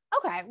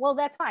 Okay, well,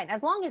 that's fine.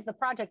 As long as the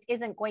project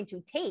isn't going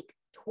to take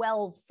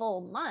 12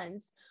 full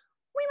months,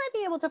 we might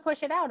be able to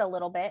push it out a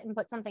little bit and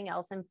put something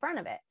else in front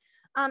of it.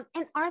 And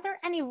are there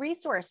any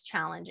resource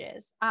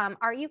challenges?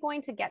 Are you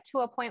going to get to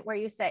a point where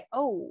you say,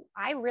 oh,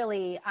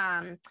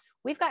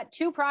 we've got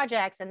 2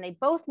 projects and they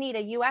both need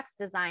a UX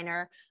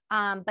designer,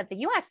 but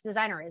the UX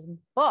designer is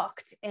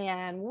booked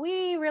and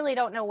we really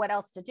don't know what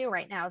else to do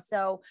right now.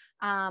 So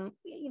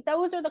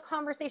those are the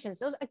conversations.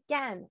 Those,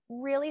 again,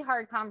 really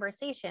hard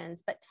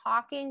conversations, but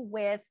talking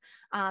with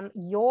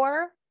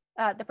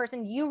the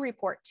person you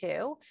report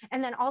to,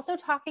 and then also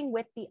talking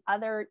with the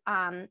other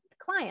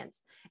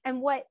clients. And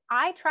what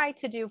I try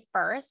to do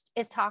first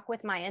is talk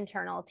with my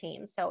internal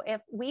team. So if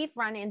we've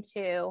run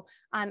into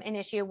an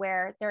issue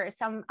where there is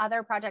some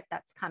other project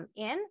that's come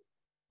in,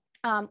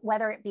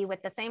 whether it be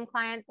with the same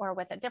client or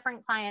with a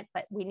different client,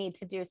 but we need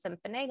to do some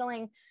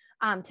finagling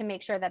to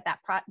make sure that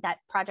that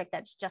project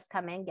that's just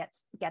come in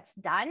gets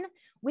done.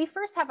 We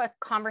first have a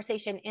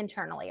conversation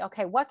internally.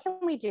 Okay, what can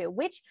we do?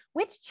 Which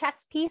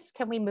chess piece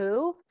can we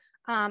move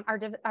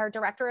Our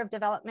director of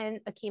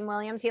development, Akeem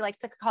Williams, he likes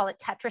to call it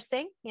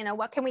Tetrising. You know,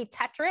 what can we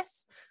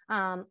Tetris?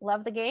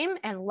 Love the game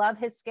and love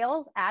his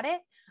skills at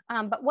it.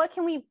 But what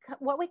can we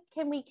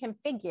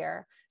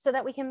configure so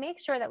that we can make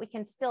sure that we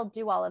can still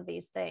do all of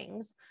these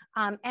things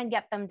and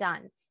get them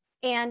done?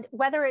 And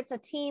whether it's a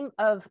team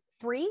of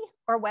 3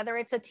 or whether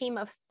it's a team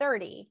of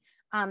 30,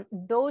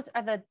 those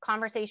are the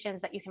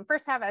conversations that you can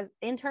first have as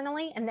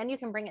internally, and then you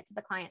can bring it to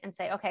the client and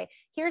say, okay,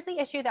 here's the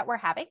issue that we're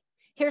having.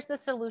 Here's the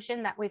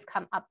solution that we've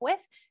come up with.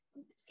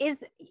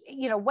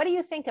 What do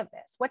you think of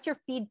this? What's your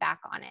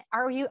feedback on it?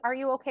 Are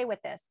you okay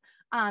with this?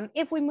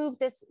 If we move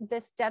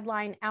this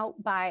deadline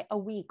out by a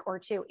week or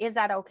 2, is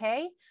that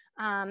okay?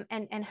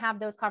 And have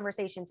those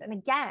conversations. And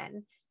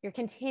again, you're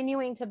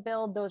continuing to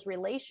build those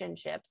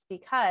relationships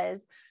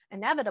because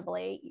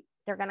inevitably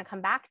they're going to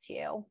come back to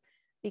you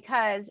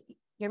because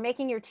you're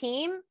making your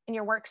team and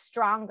your work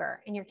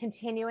stronger, and you're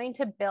continuing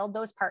to build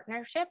those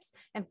partnerships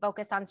and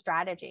focus on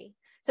strategy.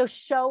 So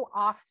show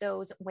off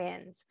those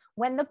wins.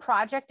 When the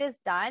project is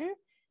done,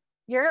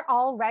 you're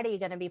already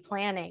going to be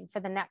planning for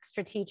the next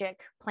strategic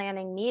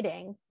planning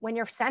meeting when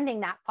you're sending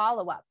that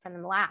follow-up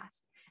from the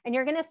last. And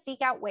you're going to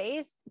seek out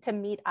ways to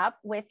meet up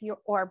with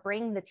or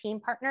bring the team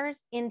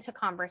partners into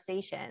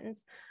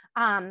conversations.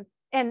 And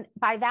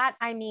by that,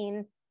 I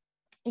mean,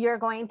 you're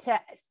going to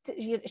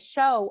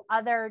show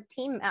other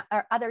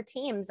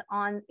teams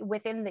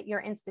within your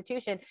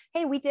institution,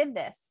 hey, we did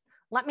this.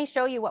 Let me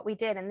show you what we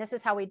did. And this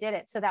is how we did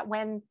it. So that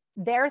when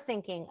they're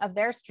thinking of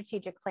their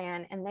strategic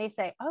plan and they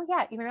say, oh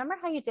yeah, you remember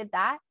how you did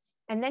that?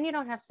 And then you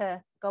don't have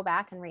to go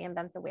back and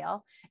reinvent the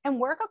wheel, and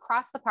work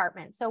across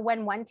departments. So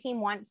when one team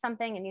wants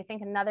something and you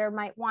think another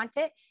might want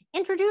it,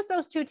 introduce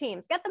those 2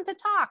 teams, get them to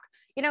talk.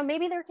 You know,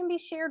 maybe there can be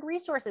shared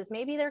resources.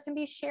 Maybe there can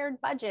be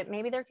shared budget.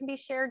 Maybe there can be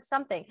shared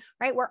something,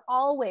 right? We're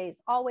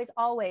always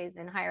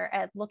in higher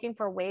ed looking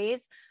for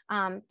ways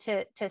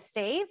to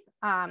save,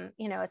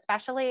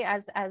 especially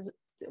as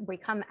we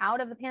come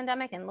out of the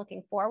pandemic and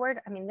looking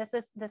forward. I mean, this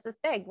is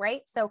big,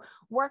 right? So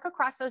work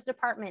across those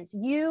departments.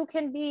 You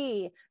can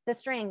be the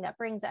string that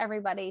brings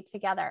everybody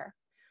together.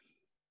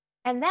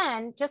 And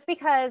then just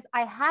because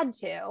I had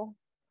to,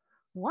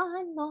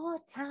 one more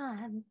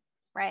time,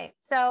 right?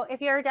 So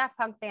if you're a Daft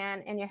Punk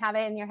fan and you have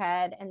it in your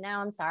head, and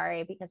now I'm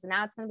sorry, because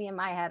now it's going to be in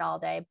my head all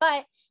day,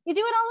 but you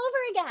do it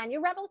all over again.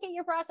 You replicate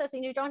your process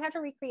and you don't have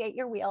to recreate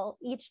your wheel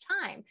each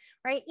time,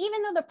 right?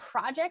 Even though the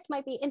project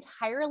might be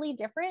entirely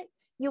different,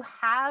 you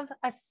have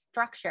a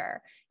structure,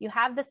 you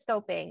have the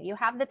scoping, you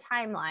have the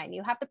timeline,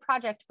 you have the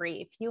project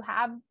brief, you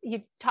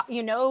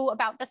know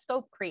about the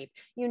scope creep,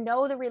 you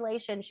know the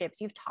relationships,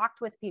 you've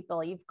talked with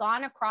people, you've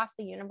gone across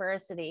the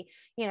university,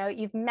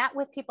 you've met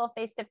with people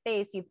face to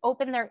face, you've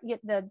opened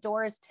the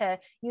doors to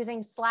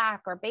using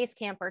Slack or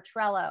Basecamp or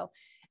Trello,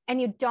 and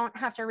you don't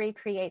have to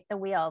recreate the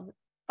wheel.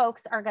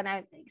 Folks are going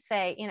to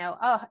say,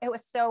 oh, it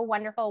was so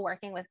wonderful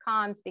working with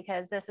comms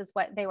because this is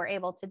what they were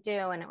able to do.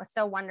 And it was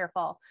so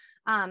wonderful.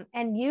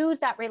 And use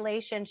that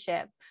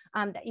relationship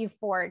that you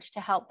forged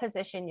to help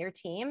position your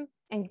team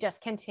and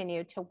just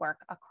continue to work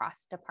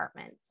across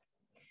departments.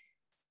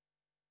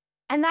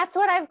 And that's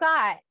what I've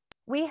got.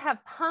 We have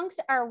punked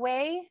our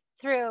way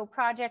through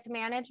project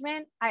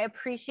management. I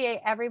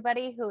appreciate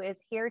everybody who is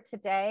here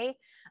today.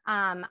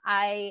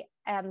 I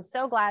am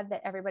so glad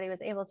that everybody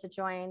was able to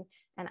join,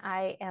 and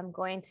I am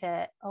going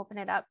to open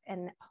it up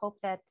and hope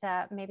that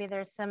maybe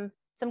there's some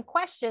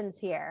questions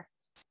here.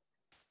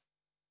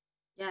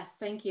 Yes,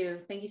 thank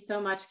you. Thank you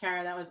so much,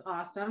 Kara. That was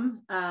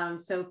awesome.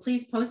 So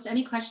please post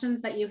any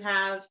questions that you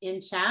have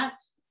in chat.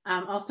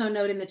 Also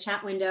note in the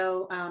chat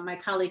window, my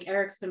colleague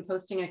Eric's been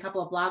posting a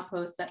couple of blog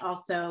posts that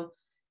also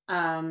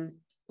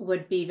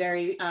would be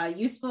very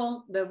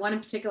useful. The one in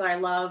particular I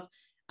love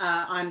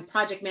on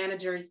Project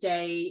Managers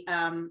Day,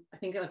 I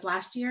think it was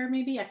last year,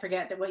 maybe, I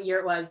forget what year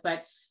it was,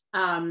 but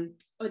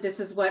this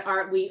is what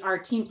our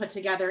team put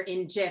together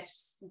in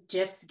GIFs,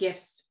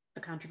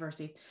 the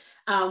controversy,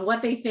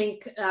 what they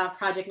think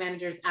project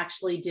managers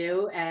actually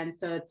do. And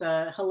so it's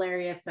a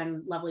hilarious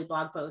and lovely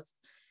blog post.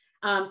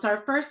 So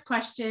our first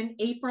question,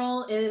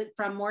 April is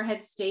from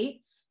Morehead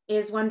State,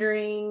 is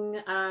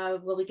wondering,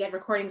 will we get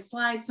recording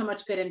slides? So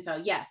much good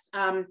info. Yes,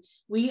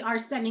 we are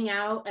sending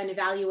out an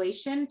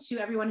evaluation to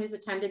everyone who's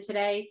attended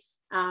today.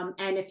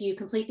 And if you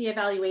complete the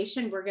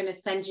evaluation, we're going to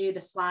send you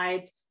the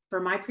slides for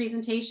my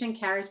presentation,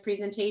 Kara's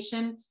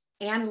presentation,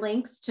 and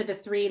links to the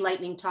 3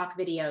 lightning talk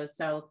videos.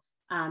 So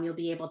you'll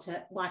be able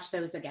to watch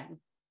those again.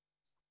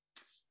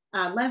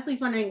 Leslie's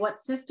wondering, what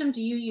system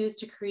do you use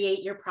to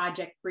create your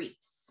project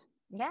briefs?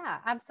 Yeah,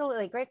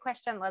 absolutely. Great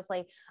question,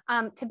 Leslie.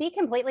 To be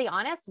completely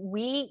honest,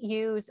 we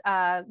use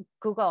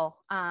Google.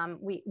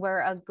 We're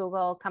a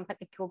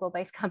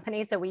Google-based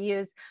company, so we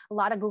use a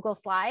lot of Google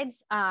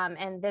Slides,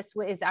 and this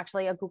is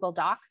actually a Google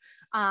Doc.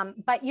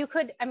 But you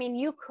could,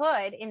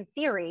 in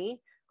theory,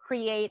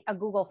 create a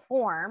Google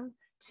form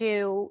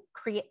to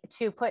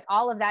put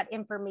all of that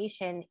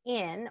information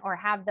in, or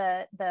have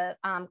the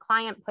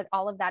client put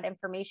all of that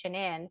information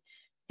in,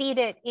 feed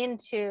it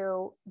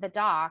into the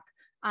doc.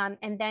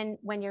 And then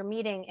when you're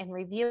meeting and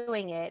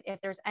reviewing it,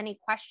 if there's any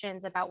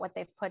questions about what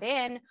they've put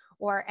in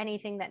or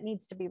anything that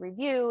needs to be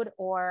reviewed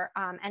or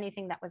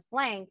anything that was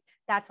blank,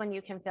 that's when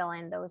you can fill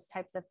in those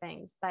types of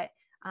things. But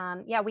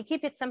yeah, we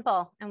keep it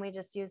simple and we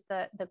just use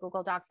the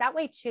Google Docs. That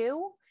way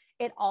too,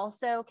 it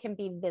also can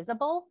be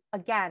visible.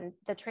 Again,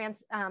 the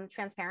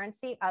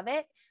transparency of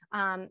it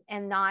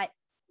and not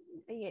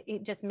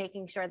just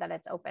making sure that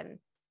it's open.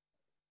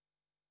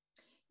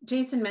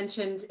 Jason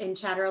mentioned in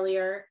chat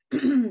earlier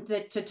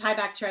that to tie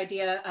back to your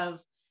idea of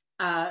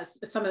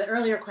some of the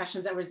earlier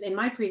questions that was in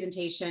my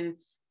presentation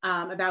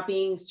about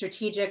being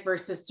strategic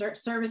versus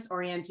service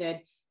oriented.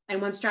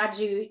 And one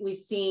strategy we've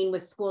seen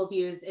with schools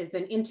use is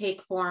an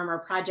intake form or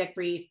project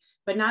brief,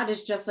 but not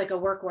as just like a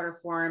work order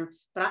form,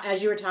 but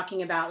as you were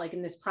talking about, like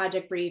in this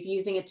project brief,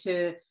 using it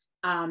to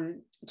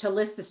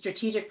list the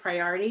strategic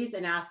priorities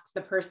and asks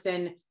the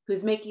person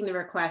who's making the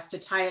request to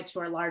tie it to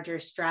a larger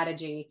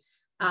strategy.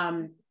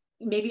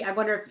 Maybe I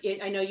wonder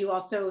if I know you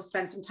also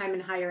spend some time in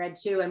higher ed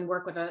too and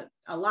work with a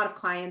lot of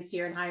clients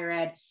here in higher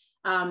ed.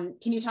 Can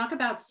you talk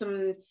about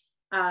some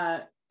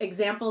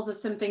examples of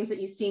some things that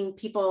you've seen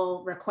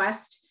people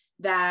request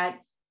that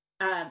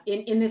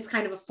in this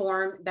kind of a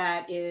form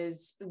that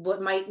is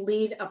what might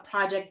lead a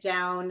project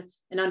down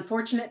an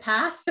unfortunate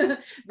path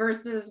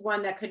versus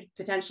one that could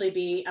potentially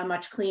be a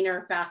much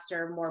cleaner,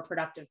 faster, more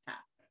productive path?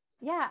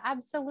 Yeah,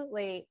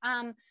 absolutely.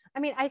 I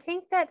mean, I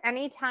think that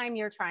anytime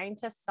you're trying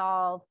to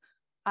solve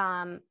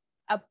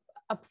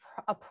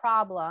a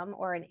problem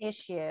or an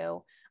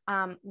issue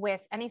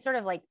with any sort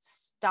of like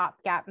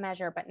stopgap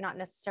measure, but not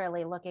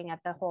necessarily looking at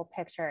the whole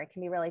picture, it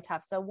can be really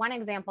tough. So one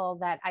example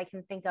that I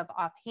can think of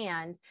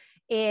offhand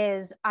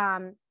is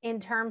in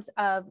terms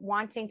of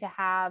wanting to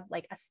have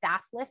like a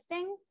staff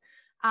listing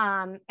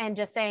and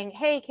just saying,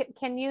 hey,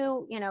 can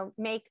you,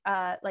 make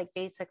like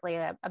basically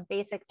a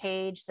basic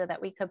page so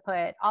that we could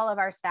put all of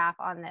our staff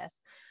on this.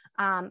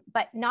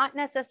 But not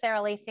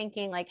necessarily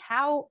thinking like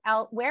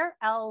where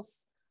else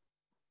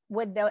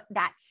would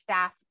that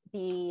staff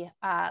be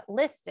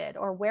listed,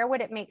 or where would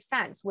it make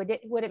sense? Would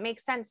it make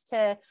sense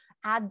to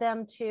add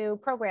them to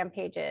program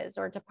pages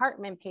or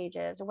department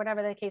pages or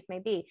whatever the case may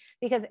be?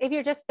 Because if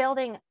you're just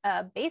building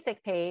a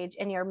basic page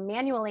and you're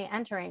manually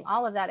entering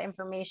all of that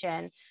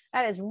information,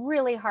 that is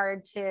really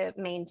hard to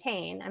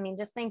maintain. I mean,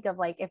 just think of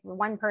like if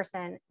one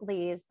person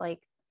leaves, like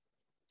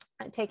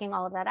taking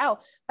all of that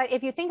out. But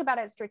if you think about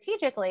it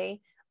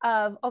strategically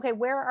of, okay,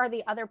 where are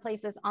the other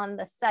places on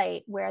the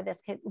site where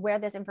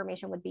this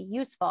information would be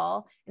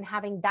useful, and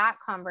having that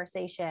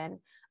conversation.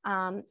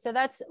 So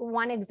that's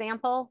one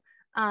example.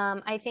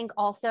 I think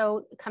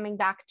also coming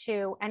back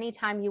to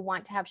anytime you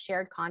want to have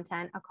shared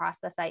content across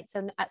the site.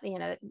 So,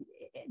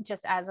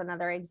 just as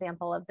another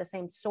example of the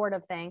same sort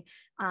of thing,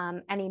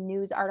 any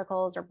news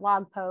articles or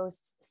blog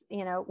posts,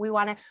 we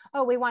want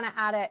to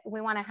add it.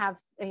 We want to have,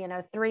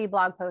 3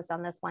 blog posts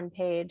on this one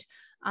page,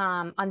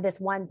 on this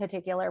one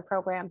particular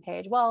program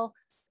page. Well,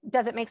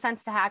 does it make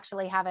sense to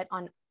actually have it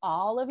on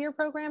all of your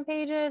program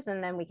pages?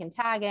 And then we can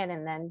tag it.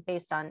 And then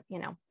based on,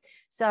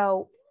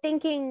 so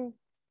thinking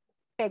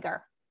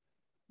bigger.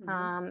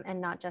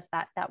 And not just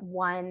that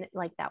one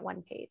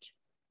page.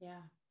 Yeah.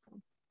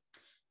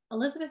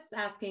 Elizabeth's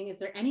asking, is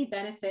there any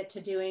benefit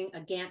to doing a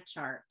Gantt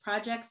chart?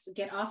 Projects that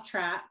get off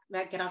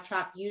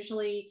track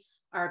usually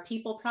are a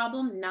people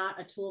problem, not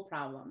a tool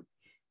problem.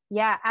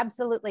 Yeah,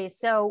 absolutely.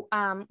 So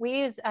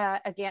we use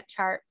a Gantt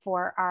chart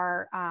for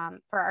our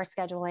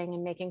scheduling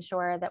and making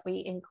sure that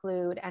we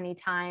include any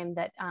time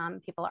that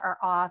people are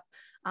off,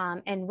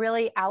 and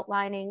really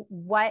outlining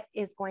what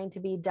is going to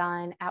be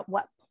done at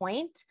what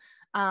point.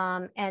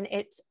 And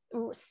it's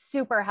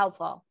super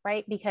helpful,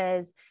 right?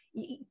 Because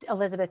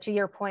Elizabeth, to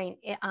your point,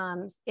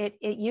 it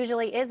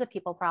usually is a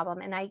people problem.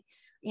 And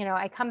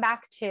I come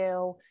back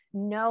to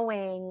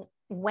knowing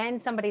when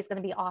somebody's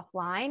going to be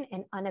offline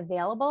and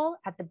unavailable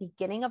at the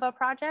beginning of a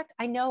project.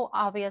 I know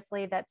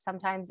obviously that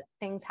sometimes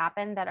things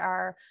happen that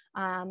are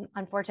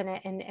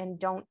unfortunate and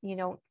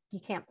you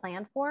can't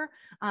plan for,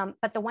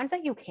 but the ones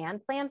that you can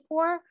plan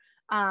for,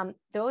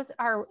 those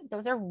are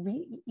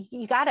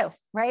you got to,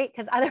 right?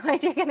 Because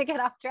otherwise you're going to get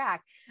off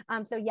track.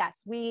 So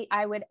yes,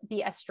 I would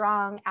be a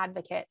strong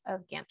advocate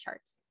of Gantt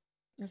charts.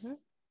 Mm-hmm.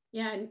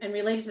 Yeah, and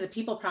related to the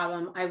people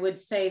problem, I would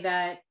say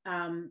that,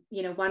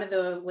 one of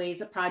the ways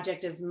a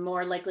project is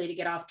more likely to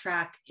get off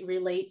track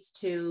relates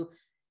to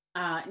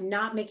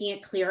not making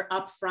it clear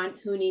upfront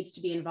who needs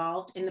to be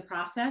involved in the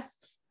process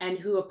and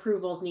who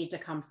approvals need to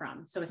come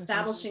from. So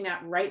establishing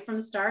that right from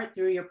the start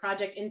through your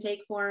project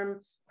intake form,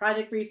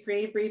 project brief,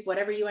 creative brief,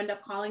 whatever you end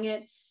up calling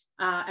it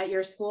at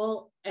your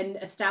school, and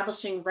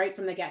establishing right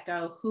from the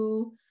get-go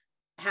who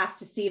has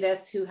to see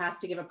this, who has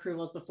to give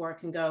approvals before it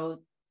can go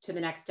to the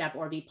next step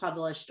or be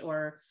published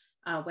or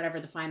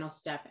whatever the final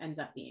step ends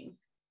up being.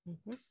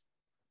 Mm-hmm.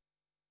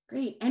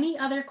 Great. Any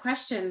other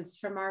questions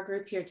from our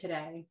group here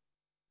today?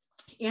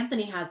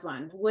 Anthony has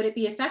one. Would it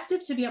be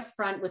effective to be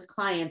upfront with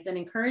clients and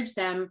encourage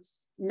them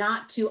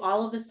not to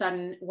all of a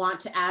sudden want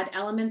to add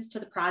elements to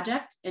the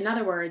project? In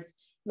other words,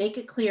 make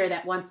it clear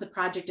that once the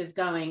project is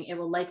going, it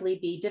will likely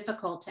be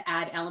difficult to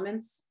add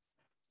elements?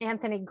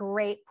 Anthony,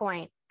 great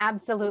point.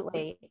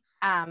 Absolutely.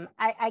 I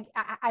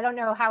don't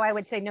know how I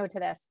would say no to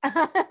this.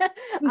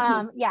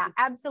 Yeah,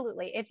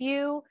 absolutely.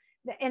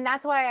 And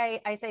that's why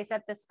I say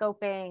set the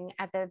scoping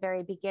at the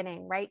very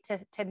beginning, right?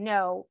 To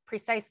know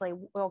precisely,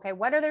 okay,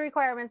 what are the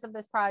requirements of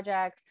this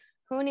project?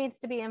 Who needs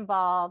to be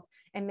involved?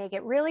 And make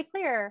it really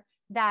clear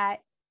that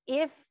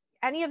if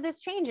any of this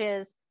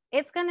changes,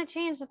 it's going to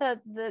change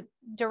the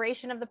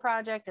duration of the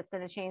project. It's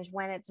going to change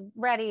when it's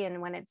ready and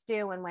when it's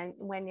due and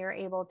when you're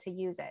able to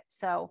use it.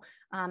 So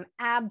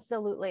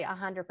absolutely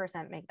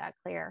 100% make that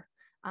clear,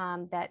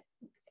 that,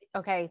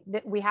 okay,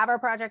 we have our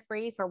project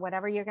brief or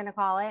whatever you're going to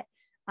call it.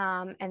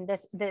 And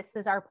this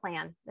is our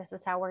plan. This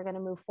is how we're going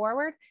to move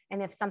forward.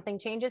 And if something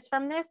changes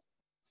from this,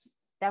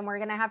 then we're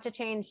going to have to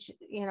change,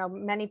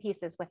 many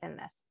pieces within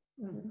this.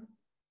 Mm-hmm.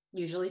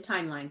 Usually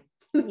timeline.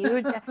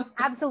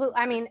 Absolutely.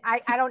 I mean,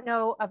 I don't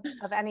know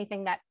of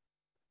anything that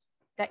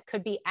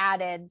could be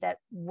added that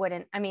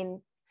wouldn't,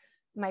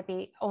 might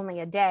be only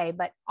a day,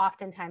 but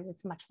oftentimes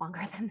it's much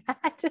longer than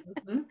that.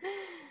 Mm-hmm.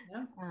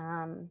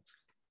 Yeah.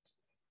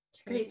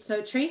 Great.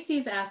 So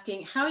Tracy's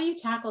asking, how do you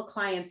tackle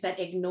clients that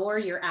ignore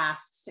your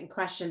asks and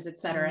questions, et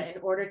cetera,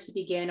 in order to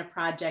begin a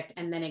project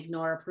and then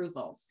ignore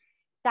approvals?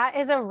 That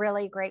is a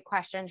really great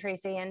question,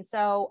 Tracy. And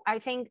so I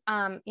think,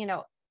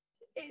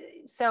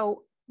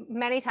 so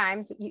many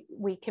times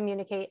we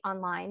communicate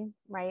online,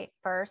 right,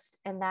 first,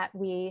 and that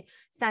we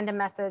send a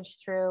message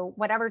through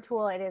whatever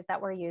tool it is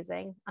that we're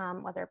using,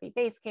 whether it be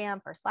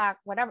Basecamp or Slack,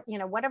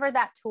 whatever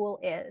that tool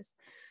is.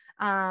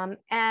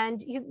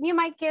 And you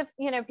might give,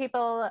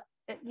 people,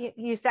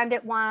 you send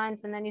it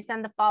once and then you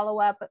send the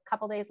follow-up a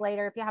couple days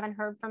later if you haven't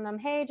heard from them.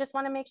 Hey, just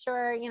want to make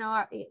sure,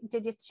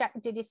 did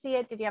you see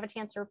it? Did you have a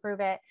chance to approve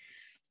it?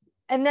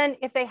 And then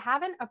if they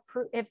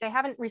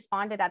haven't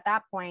responded at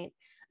that point,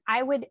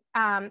 I would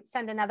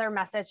send another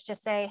message to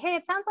say, hey,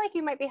 it sounds like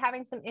you might be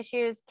having some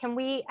issues. Can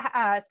we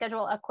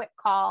schedule a quick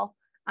call,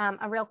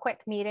 a real quick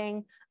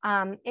meeting?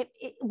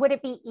 Would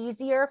it be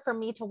easier for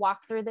me to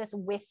walk through this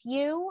with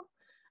you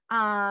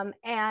and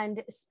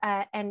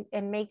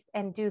make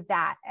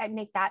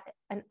that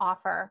an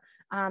offer?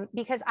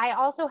 Because I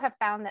also have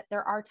found that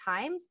there are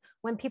times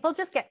when people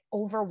just get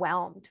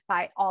overwhelmed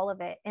by all of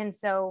it. And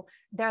so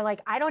they're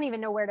like, I don't even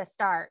know where to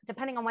start,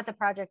 depending on what the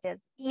project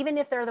is, even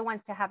if they're the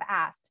ones to have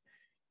asked.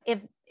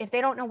 If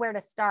they don't know where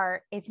to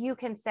start, if you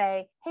can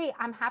say, hey,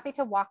 I'm happy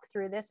to walk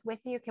through this with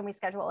you. Can we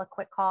schedule a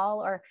quick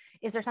call, or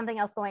is there something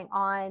else going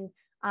on?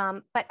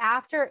 But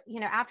after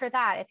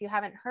that, if you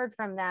haven't heard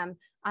from them,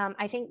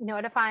 I think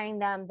notifying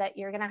them that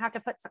you're going to have to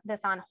put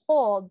this on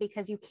hold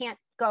because you can't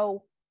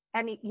go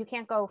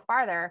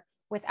farther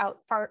without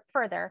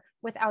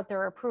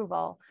their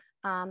approval.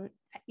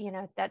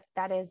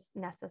 That is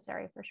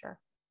necessary for sure.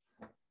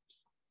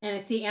 And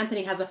I see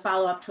Anthony has a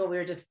follow-up to what we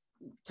were just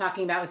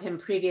talking about with him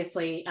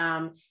previously.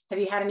 Have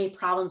you had any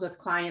problems with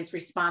clients'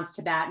 response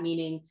to that,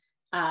 meaning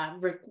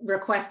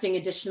requesting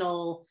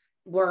additional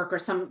work or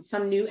some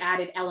new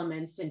added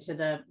elements into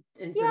the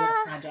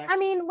project? I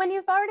mean, when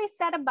you've already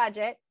set a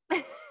budget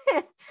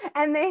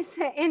and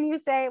you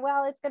say,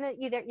 well, it's going to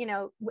either,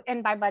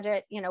 and by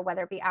budget,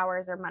 whether it be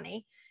hours or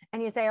money,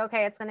 and you say,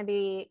 okay, it's going to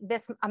be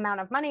this amount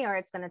of money, or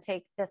it's going to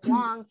take this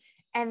long.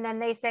 And then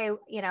they say,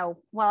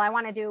 well, I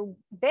want to do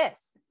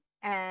this.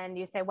 And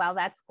you say, well,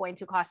 that's going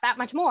to cost that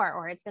much more,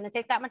 or it's going to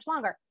take that much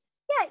longer.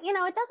 Yeah,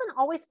 it doesn't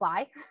always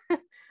fly,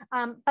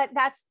 but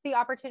that's the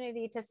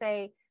opportunity to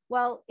say,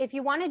 well, if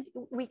you wanted,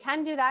 we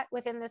can do that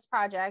within this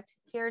project.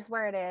 Here's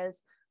where it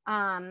is.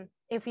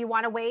 If you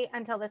want to wait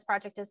until this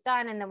project is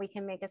done and then we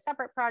can make a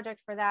separate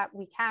project for that,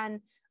 we can.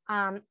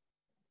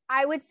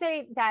 I would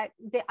say that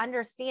the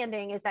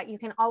understanding is that you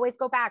can always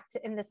go back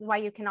to, and this is why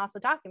you can also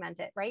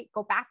document it, right?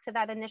 Go back to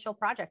that initial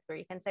project where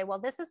you can say, well,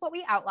 this is what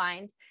we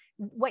outlined.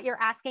 What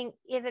you're asking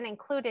isn't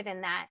included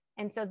in that.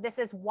 And so this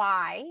is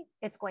why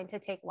it's going to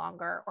take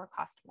longer or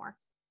cost more.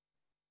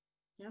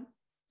 Yeah,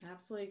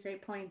 absolutely.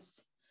 Great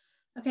points.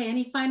 Okay,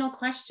 any final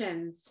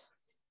questions?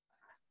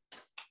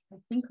 I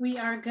think we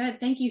are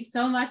good. Thank you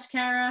so much,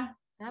 Kara.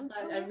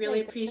 Absolutely. I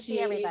really appreciate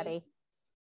everybody.